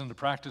put this into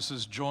practice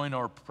is join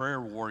our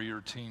prayer warrior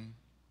team.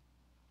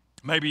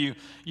 Maybe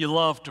you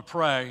love to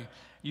pray.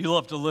 You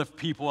love to lift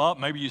people up.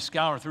 Maybe you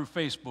scour through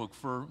Facebook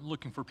for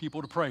looking for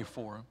people to pray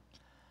for.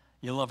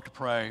 You love to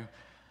pray.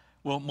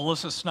 Well,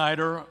 Melissa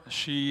Snyder,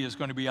 she is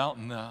going to be out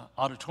in the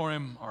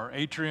auditorium, our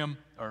atrium,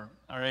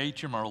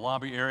 our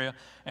lobby area,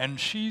 and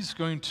she's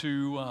going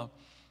to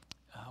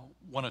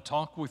want to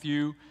talk with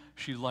you.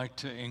 She'd like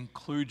to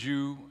include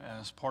you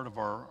as part of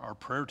our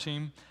prayer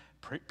team.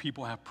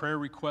 People have prayer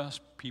requests.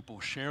 People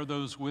share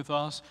those with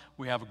us.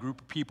 We have a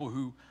group of people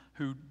who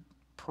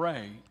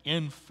pray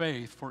in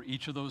faith for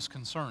each of those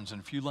concerns.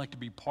 And if you'd like to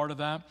be part of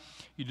that,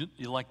 you'd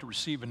like to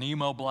receive an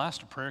email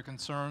blast of prayer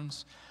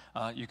concerns,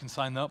 you can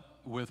sign up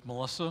with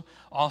Melissa.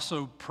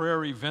 Also,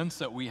 prayer events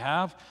that we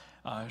have,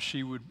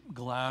 she would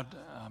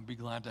be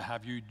glad to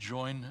have you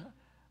join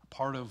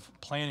part of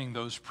planning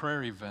those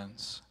prayer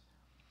events.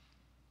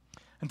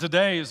 And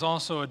today is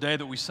also a day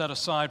that we set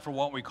aside for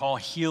what we call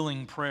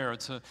healing prayer.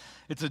 It's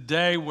a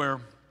day where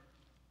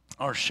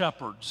our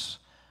shepherds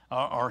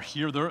are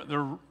here.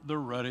 They're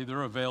ready.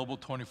 They're available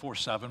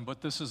 24/7. But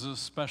this is a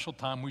special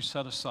time we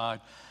set aside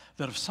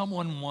that if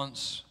someone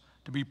wants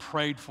to be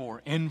prayed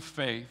for in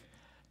faith,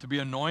 to be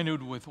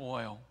anointed with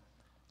oil,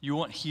 you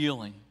want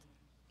healing,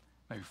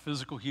 maybe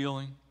physical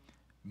healing,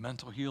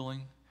 mental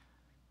healing,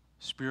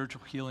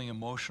 spiritual healing,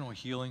 emotional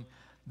healing,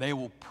 they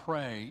will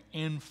pray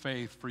in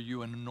faith for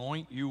you and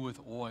anoint you with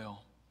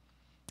oil.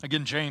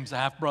 Again, James, the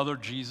half-brother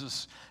of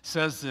Jesus,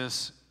 says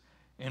this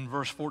in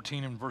verse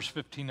 14 and verse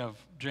 15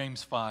 of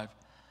James 5.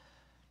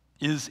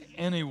 Is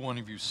any one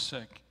of you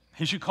sick?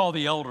 He should call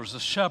the elders, the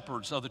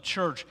shepherds of the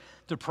church,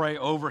 to pray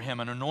over him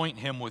and anoint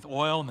him with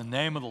oil in the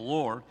name of the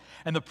Lord.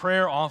 And the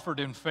prayer offered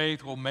in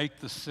faith will make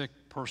the sick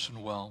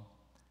person well.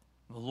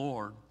 The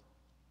Lord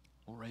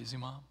will raise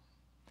him up.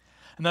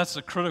 And that's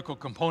the critical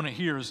component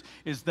here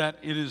is that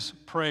it is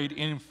prayed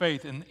in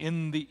faith, and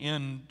in the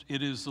end,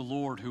 it is the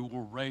Lord who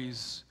will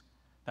raise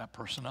that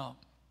person up.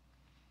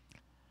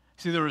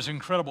 See, there was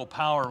incredible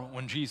power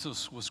when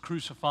Jesus was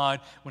crucified,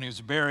 when he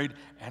was buried,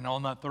 and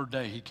on that third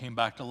day, he came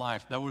back to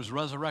life. That was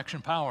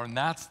resurrection power, and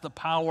that's the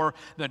power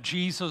that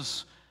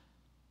Jesus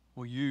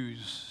will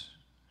use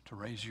to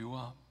raise you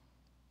up.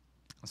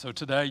 And so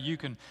today, you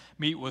can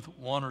meet with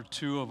one or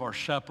two of our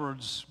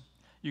shepherds.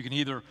 You can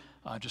either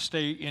just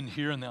stay in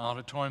here in the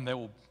auditorium.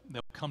 They'll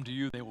come to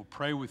you. They will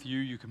pray with you.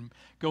 You can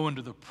go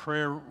into the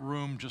prayer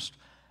room just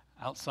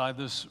outside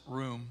this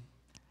room.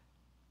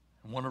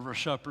 And one of our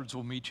shepherds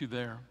will meet you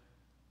there.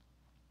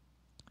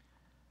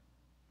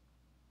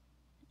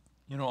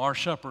 You know, our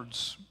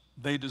shepherds,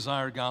 they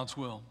desire God's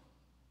will.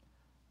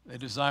 They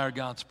desire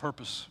God's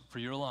purpose for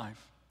your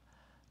life.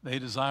 They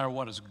desire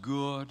what is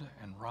good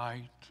and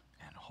right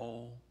and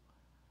whole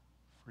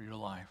for your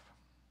life.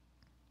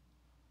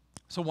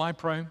 So why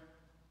pray?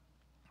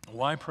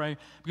 Why pray?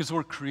 Because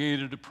we're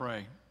created to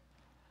pray.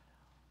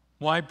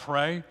 Why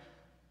pray?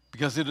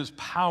 Because it is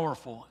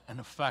powerful and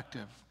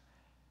effective.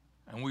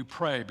 And we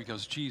pray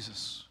because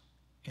Jesus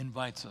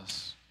invites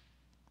us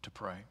to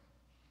pray.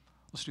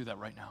 Let's do that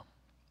right now.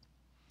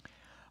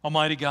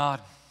 Almighty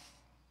God,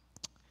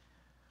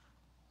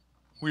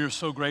 we are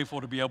so grateful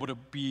to be able to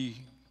be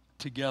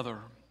together,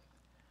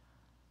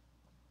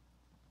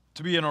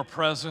 to be in our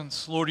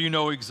presence. Lord, you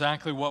know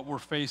exactly what we're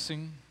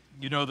facing.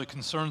 You know the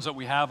concerns that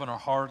we have in our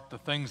heart, the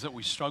things that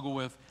we struggle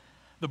with,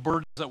 the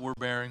burdens that we're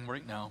bearing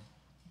right now.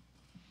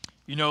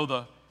 You know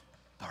the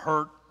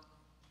hurt,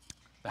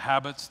 the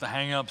habits, the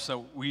hang-ups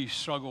that we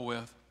struggle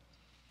with.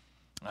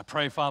 And I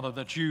pray, Father,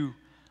 that you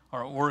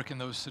are at work in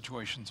those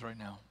situations right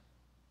now.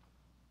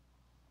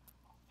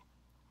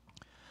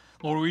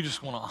 Lord, we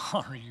just want to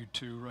honor you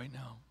too right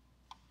now.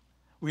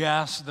 We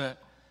ask that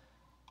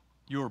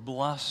you are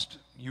blessed,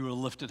 you are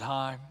lifted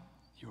high,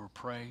 you are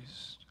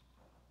praised.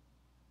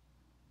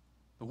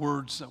 The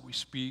words that we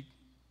speak,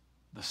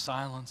 the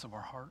silence of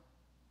our heart,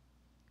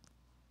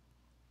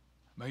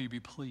 may you be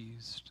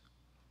pleased.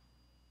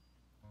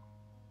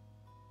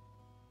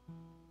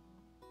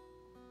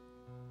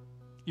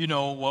 You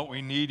know what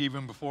we need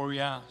even before we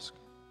ask,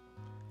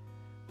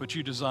 but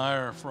you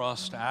desire for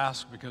us to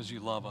ask because you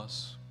love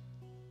us.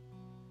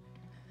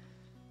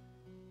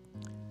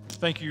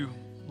 Thank you,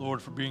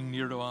 Lord, for being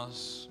near to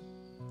us,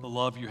 the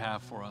love you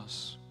have for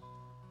us.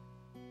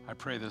 I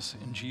pray this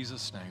in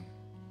Jesus' name.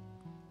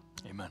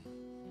 Amen.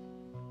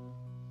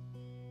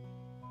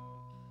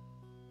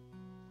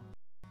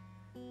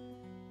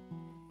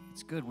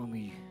 It's good when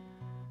we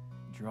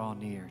draw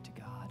near to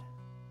God.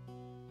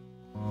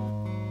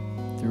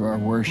 Through our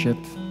worship,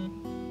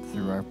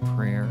 through our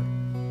prayer,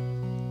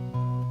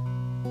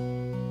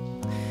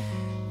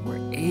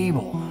 we're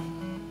able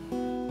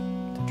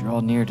to draw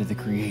near to the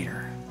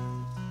Creator.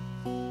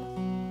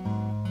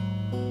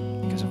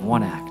 Because of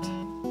one act,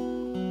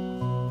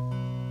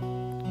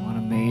 one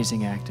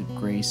amazing act of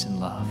grace and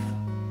love.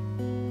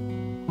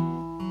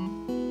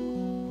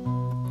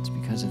 It's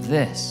because of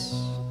this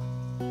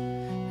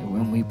that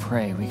when we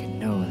pray, we can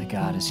know that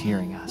God is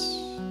hearing us.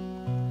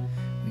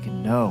 We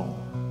can know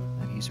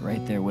that He's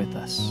right there with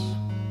us.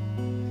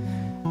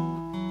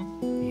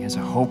 He has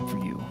a hope for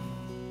you,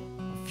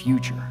 a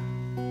future.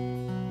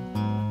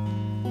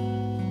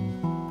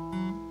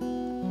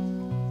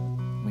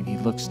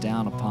 Looks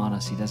down upon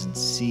us, He doesn't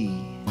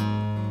see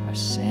our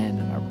sin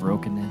and our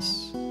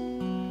brokenness,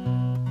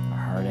 our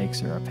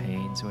heartaches or our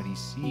pains. What He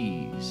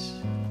sees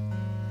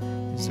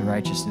is the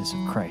righteousness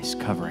of Christ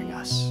covering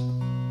us.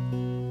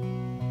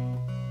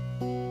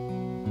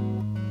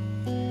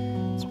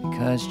 It's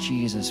because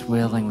Jesus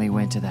willingly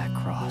went to that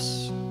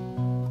cross.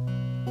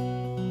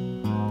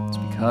 It's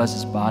because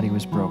His body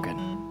was broken.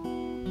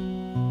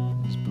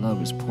 His blood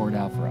was poured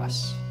out for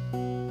us.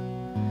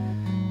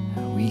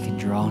 And we can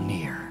draw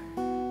near.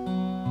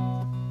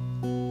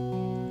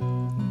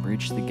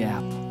 The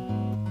gap.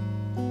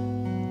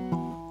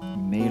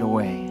 He made a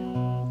way.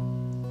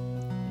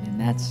 And in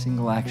that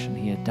single action,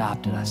 He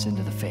adopted us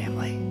into the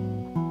family.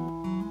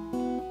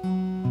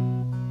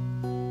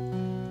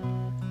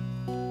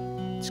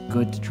 It's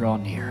good to draw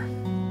near.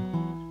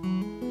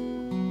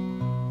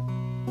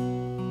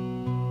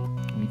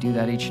 We do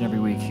that each and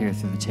every week here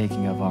through the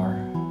taking of our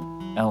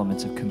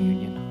elements of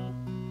communion.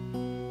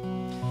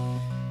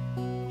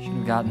 You should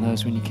have gotten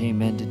those when you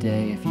came in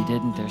today. If you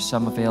didn't, there's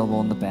some available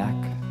in the back.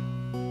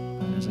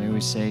 As I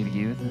always say to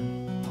you,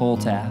 the pull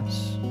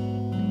tabs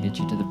can get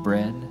you to the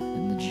bread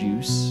and the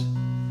juice,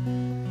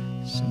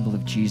 symbol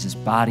of Jesus'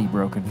 body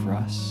broken for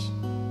us,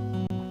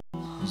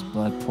 His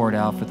blood poured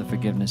out for the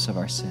forgiveness of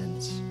our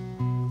sins.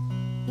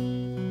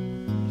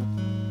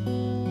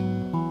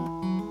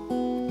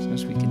 So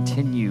as we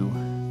continue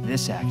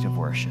this act of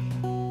worship,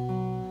 I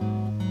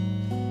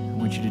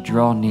want you to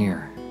draw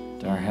near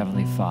to our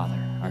Heavenly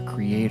Father, our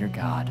Creator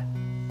God.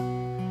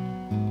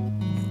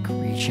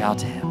 Reach out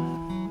to Him.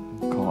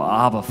 Call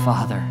Abba,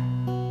 Father.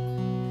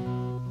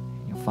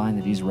 You'll find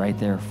that He's right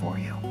there for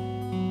you.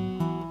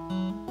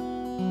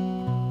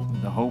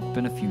 With a hope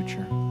and a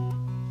future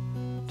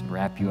to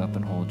wrap you up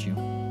and hold you.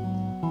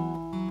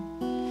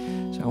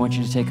 So I want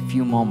you to take a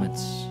few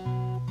moments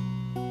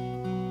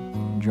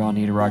and draw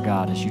near to our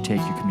God as you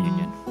take your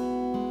communion.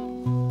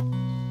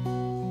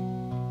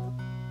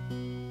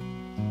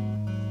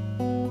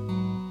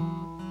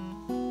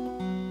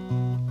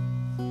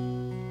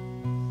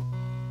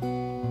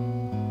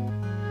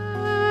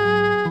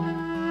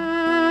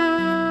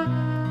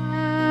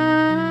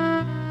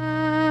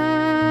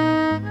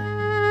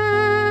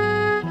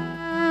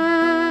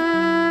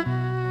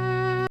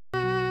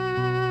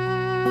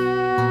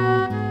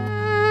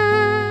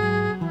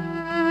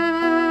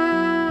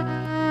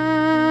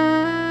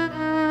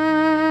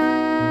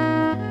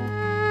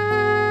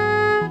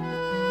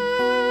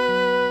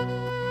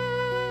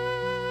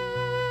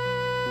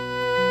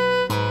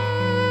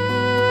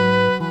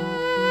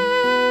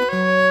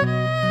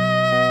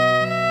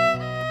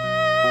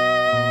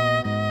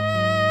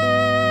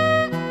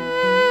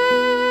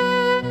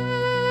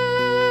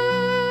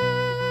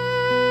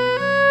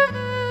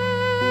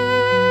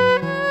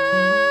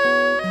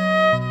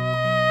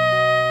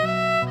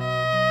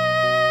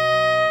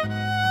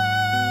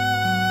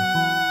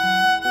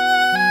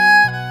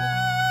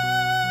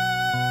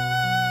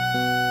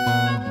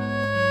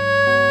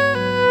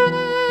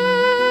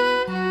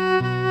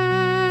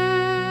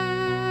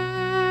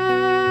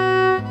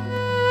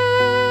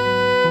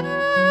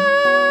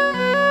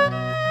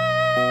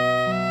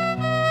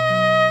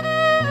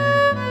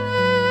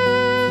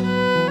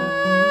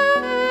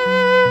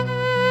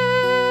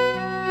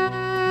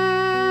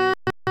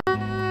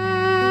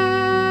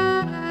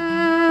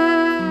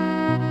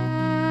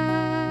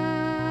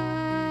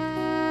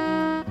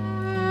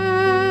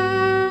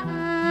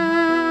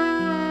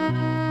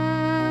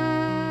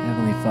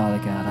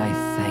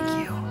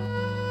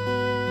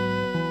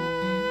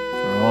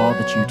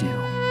 what you do.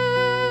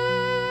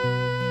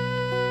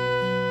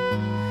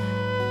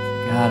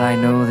 God, I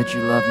know that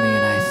you love me,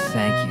 and I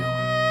thank you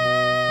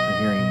for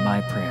hearing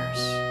my prayers.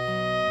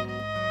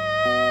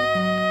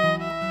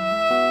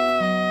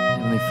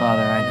 Heavenly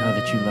Father, I know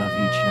that you love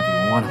each and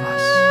every one of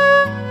us,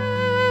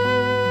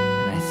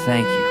 and I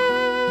thank you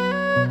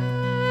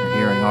for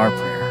hearing our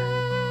prayer.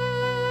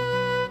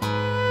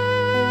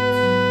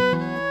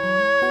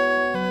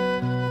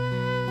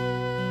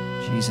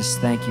 Jesus,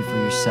 thank you for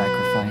your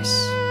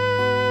sacrifice,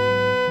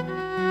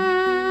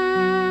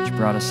 which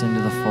brought us into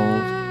the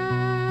fold,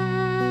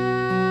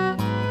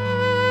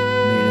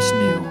 made us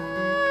new.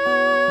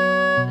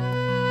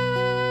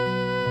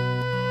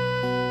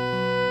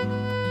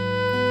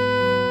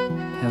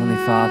 Heavenly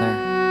Father,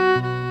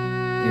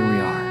 here we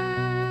are.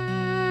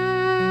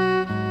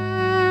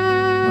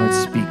 Lord,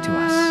 speak to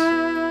us.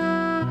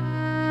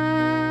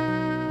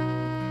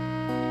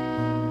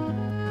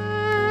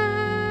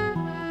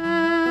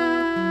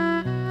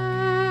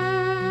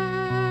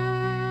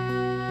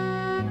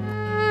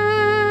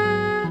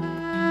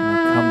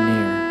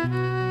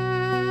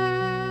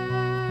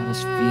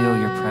 Feel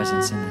your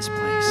presence in this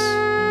place.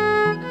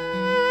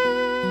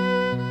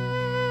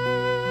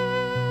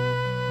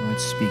 Lord,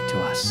 speak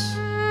to us.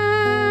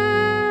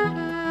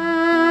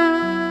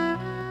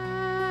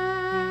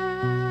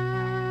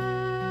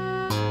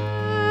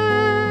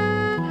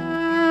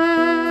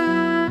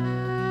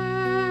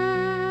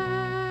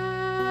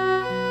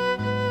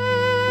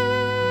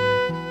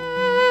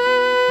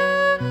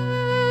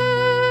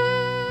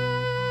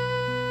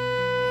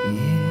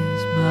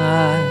 Here's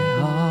my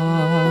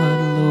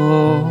heart,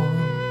 Lord.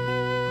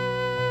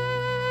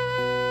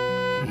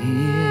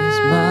 Here's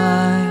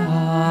my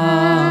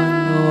heart,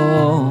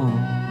 Lord.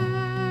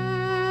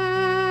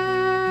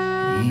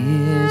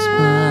 Here's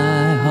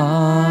my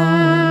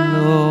heart,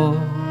 Lord.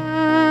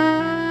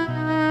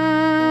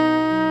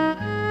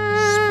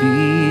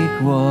 Speak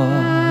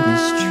what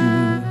is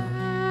true.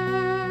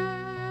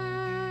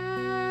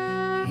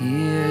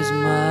 Here's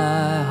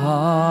my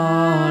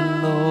heart,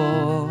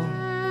 Lord.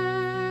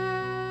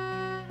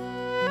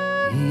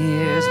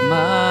 Here's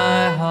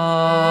my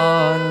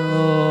heart,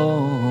 Lord.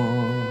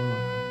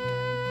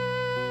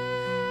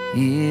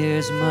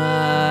 Here's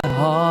my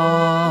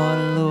heart,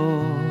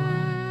 Lord.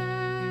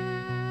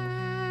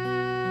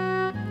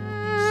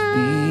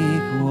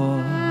 Speak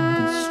what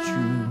is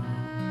true.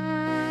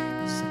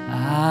 'Cause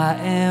I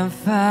am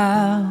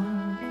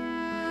found,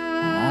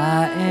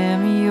 I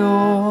am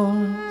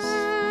yours,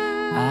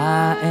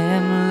 I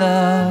am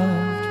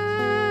loved,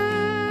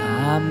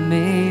 I'm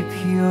made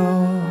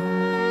pure,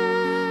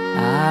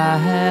 I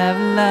have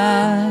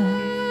life,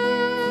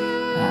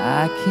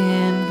 I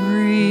can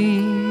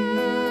breathe,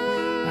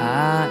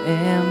 I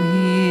am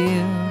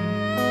healed,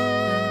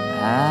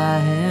 I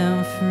am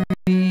free.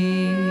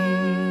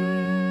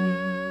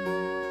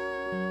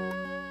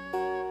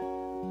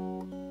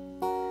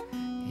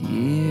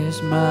 Here's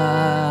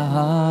my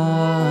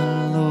heart,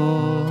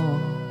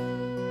 Lord.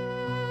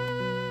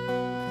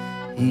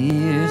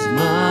 Here's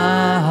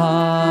my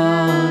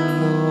heart,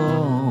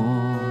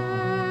 Lord.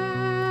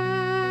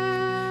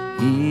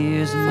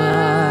 Here's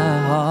my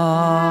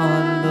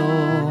heart,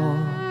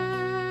 Lord.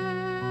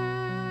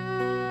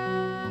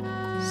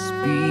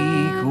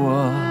 Speak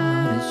what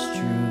is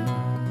true.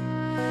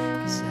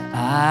 'Cause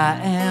I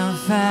am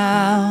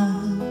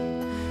found,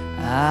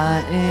 I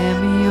am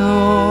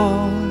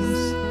yours,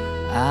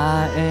 I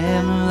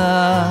am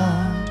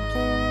loved,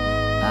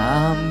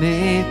 I'm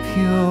made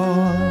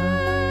pure,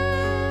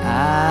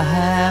 I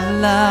have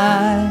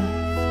life,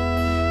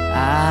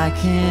 I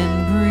can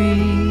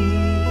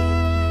breathe,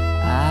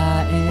 I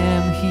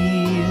am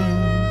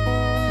healed,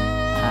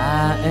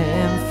 I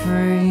am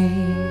free.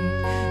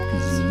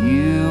 'Cause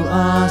you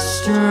are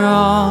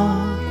strong,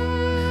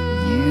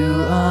 you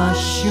are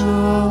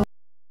sure,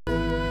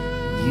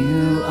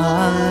 you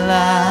are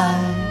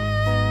life,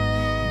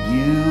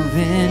 you've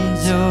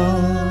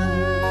endured.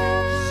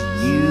 'Cause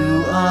you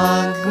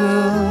are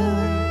good,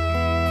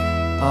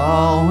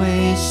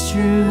 always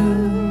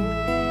true.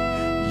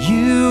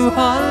 You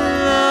are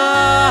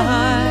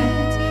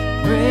light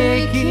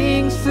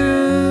breaking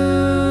through.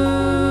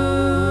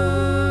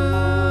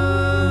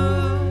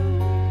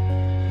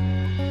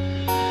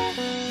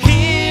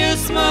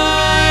 Here's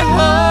my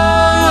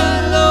heart,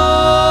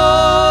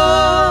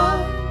 Lord.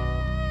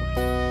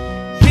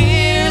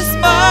 Here's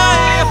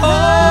my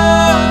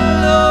heart,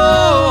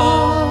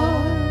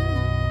 Lord.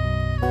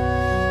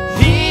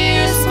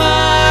 Here's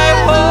my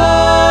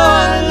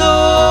heart,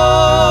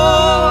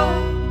 Lord.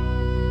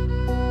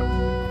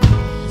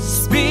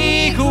 Speak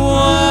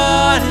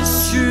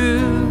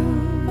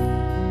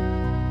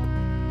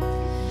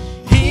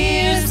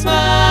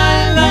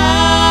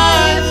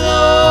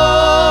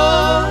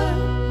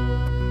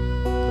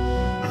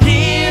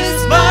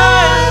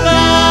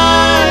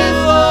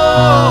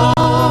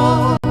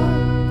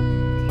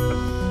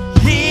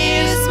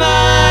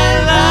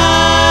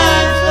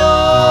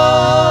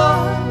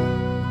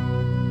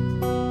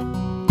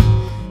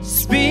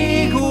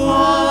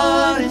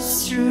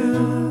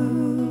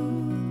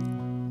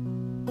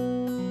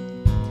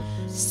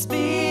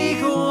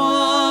Speak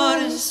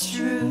what is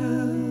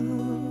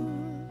true.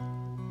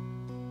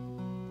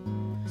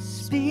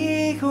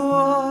 Speak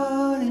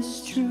what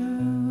is true.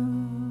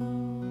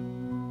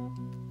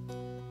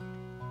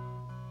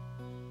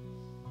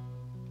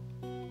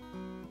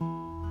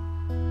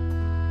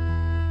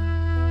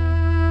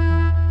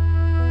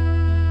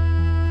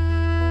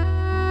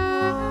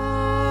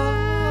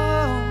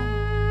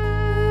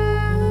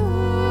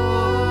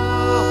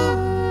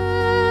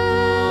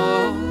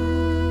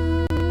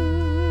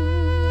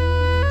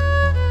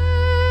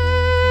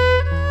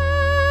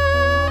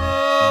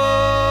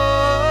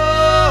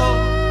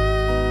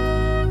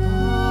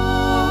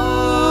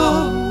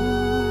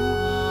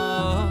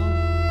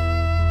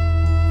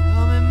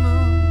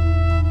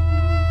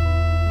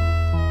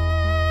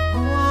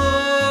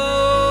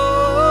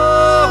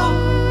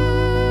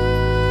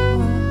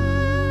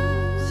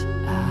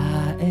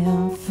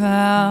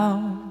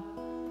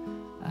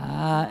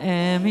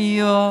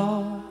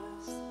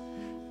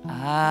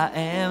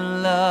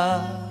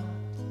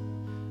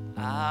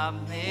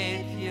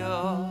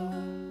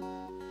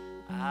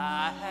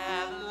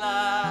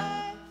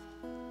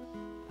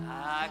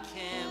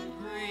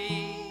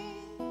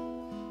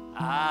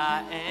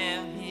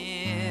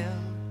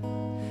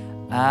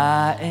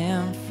 I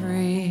am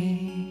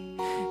free,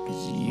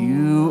 'cause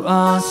you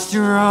are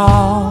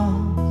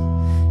strong,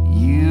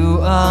 you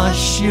are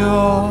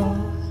sure,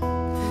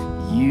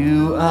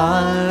 you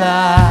are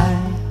life,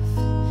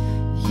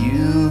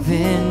 you've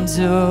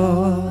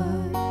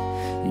endured,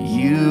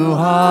 you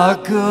are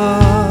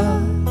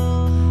good,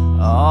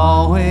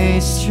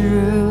 always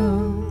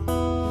true,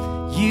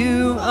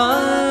 you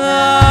are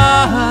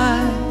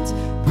light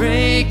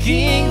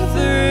breaking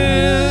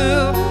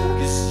through,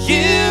 'cause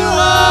you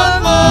are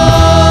more.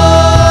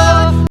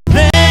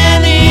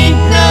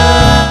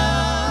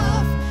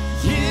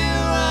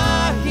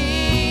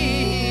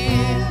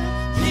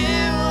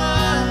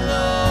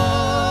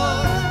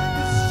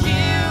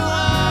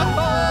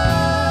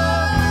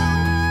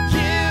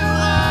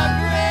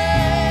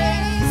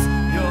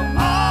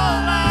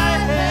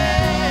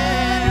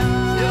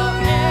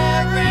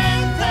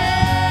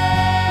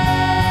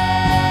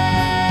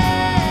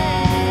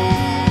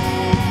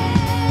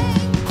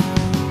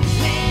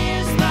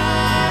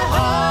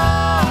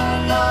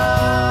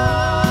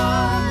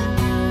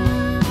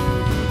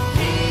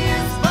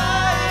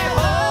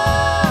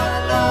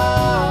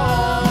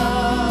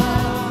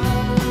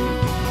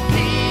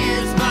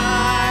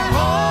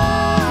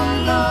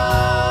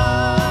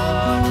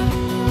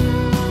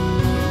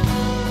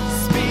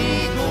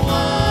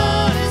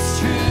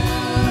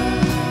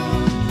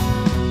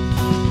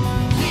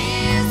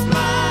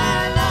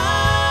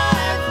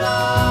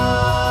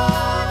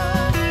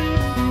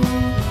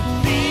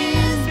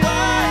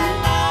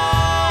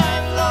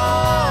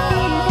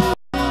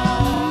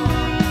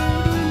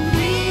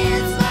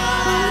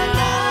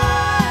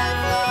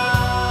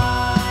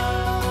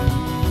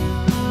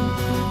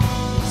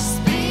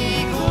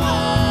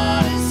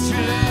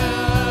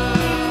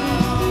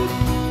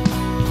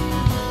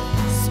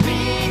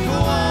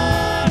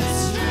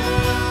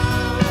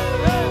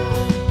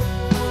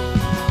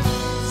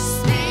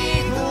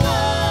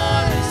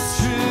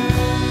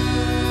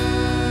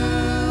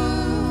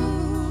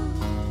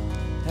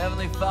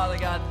 Father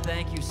God,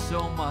 thank you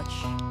so much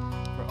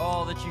for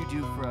all that you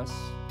do for us,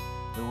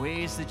 the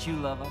ways that you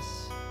love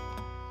us,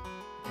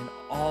 and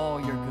all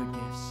your good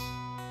gifts.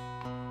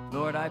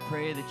 Lord, I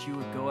pray that you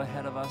would go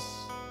ahead of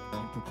us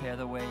and prepare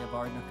the way of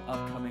our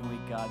upcoming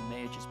week, God.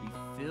 May it just be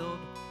filled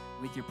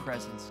with your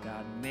presence,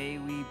 God. May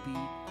we be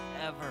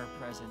ever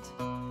present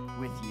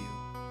with you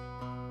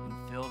and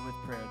filled with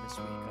prayer this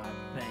week, God.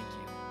 Thank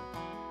you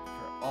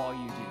for all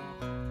you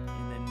do.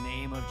 In the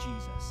name of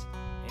Jesus,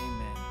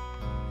 amen.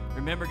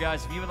 Remember,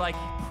 guys, if you would like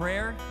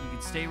prayer, you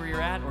can stay where you're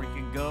at, or you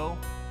can go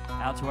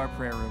out to our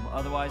prayer room.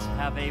 Otherwise,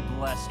 have a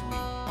blessed week.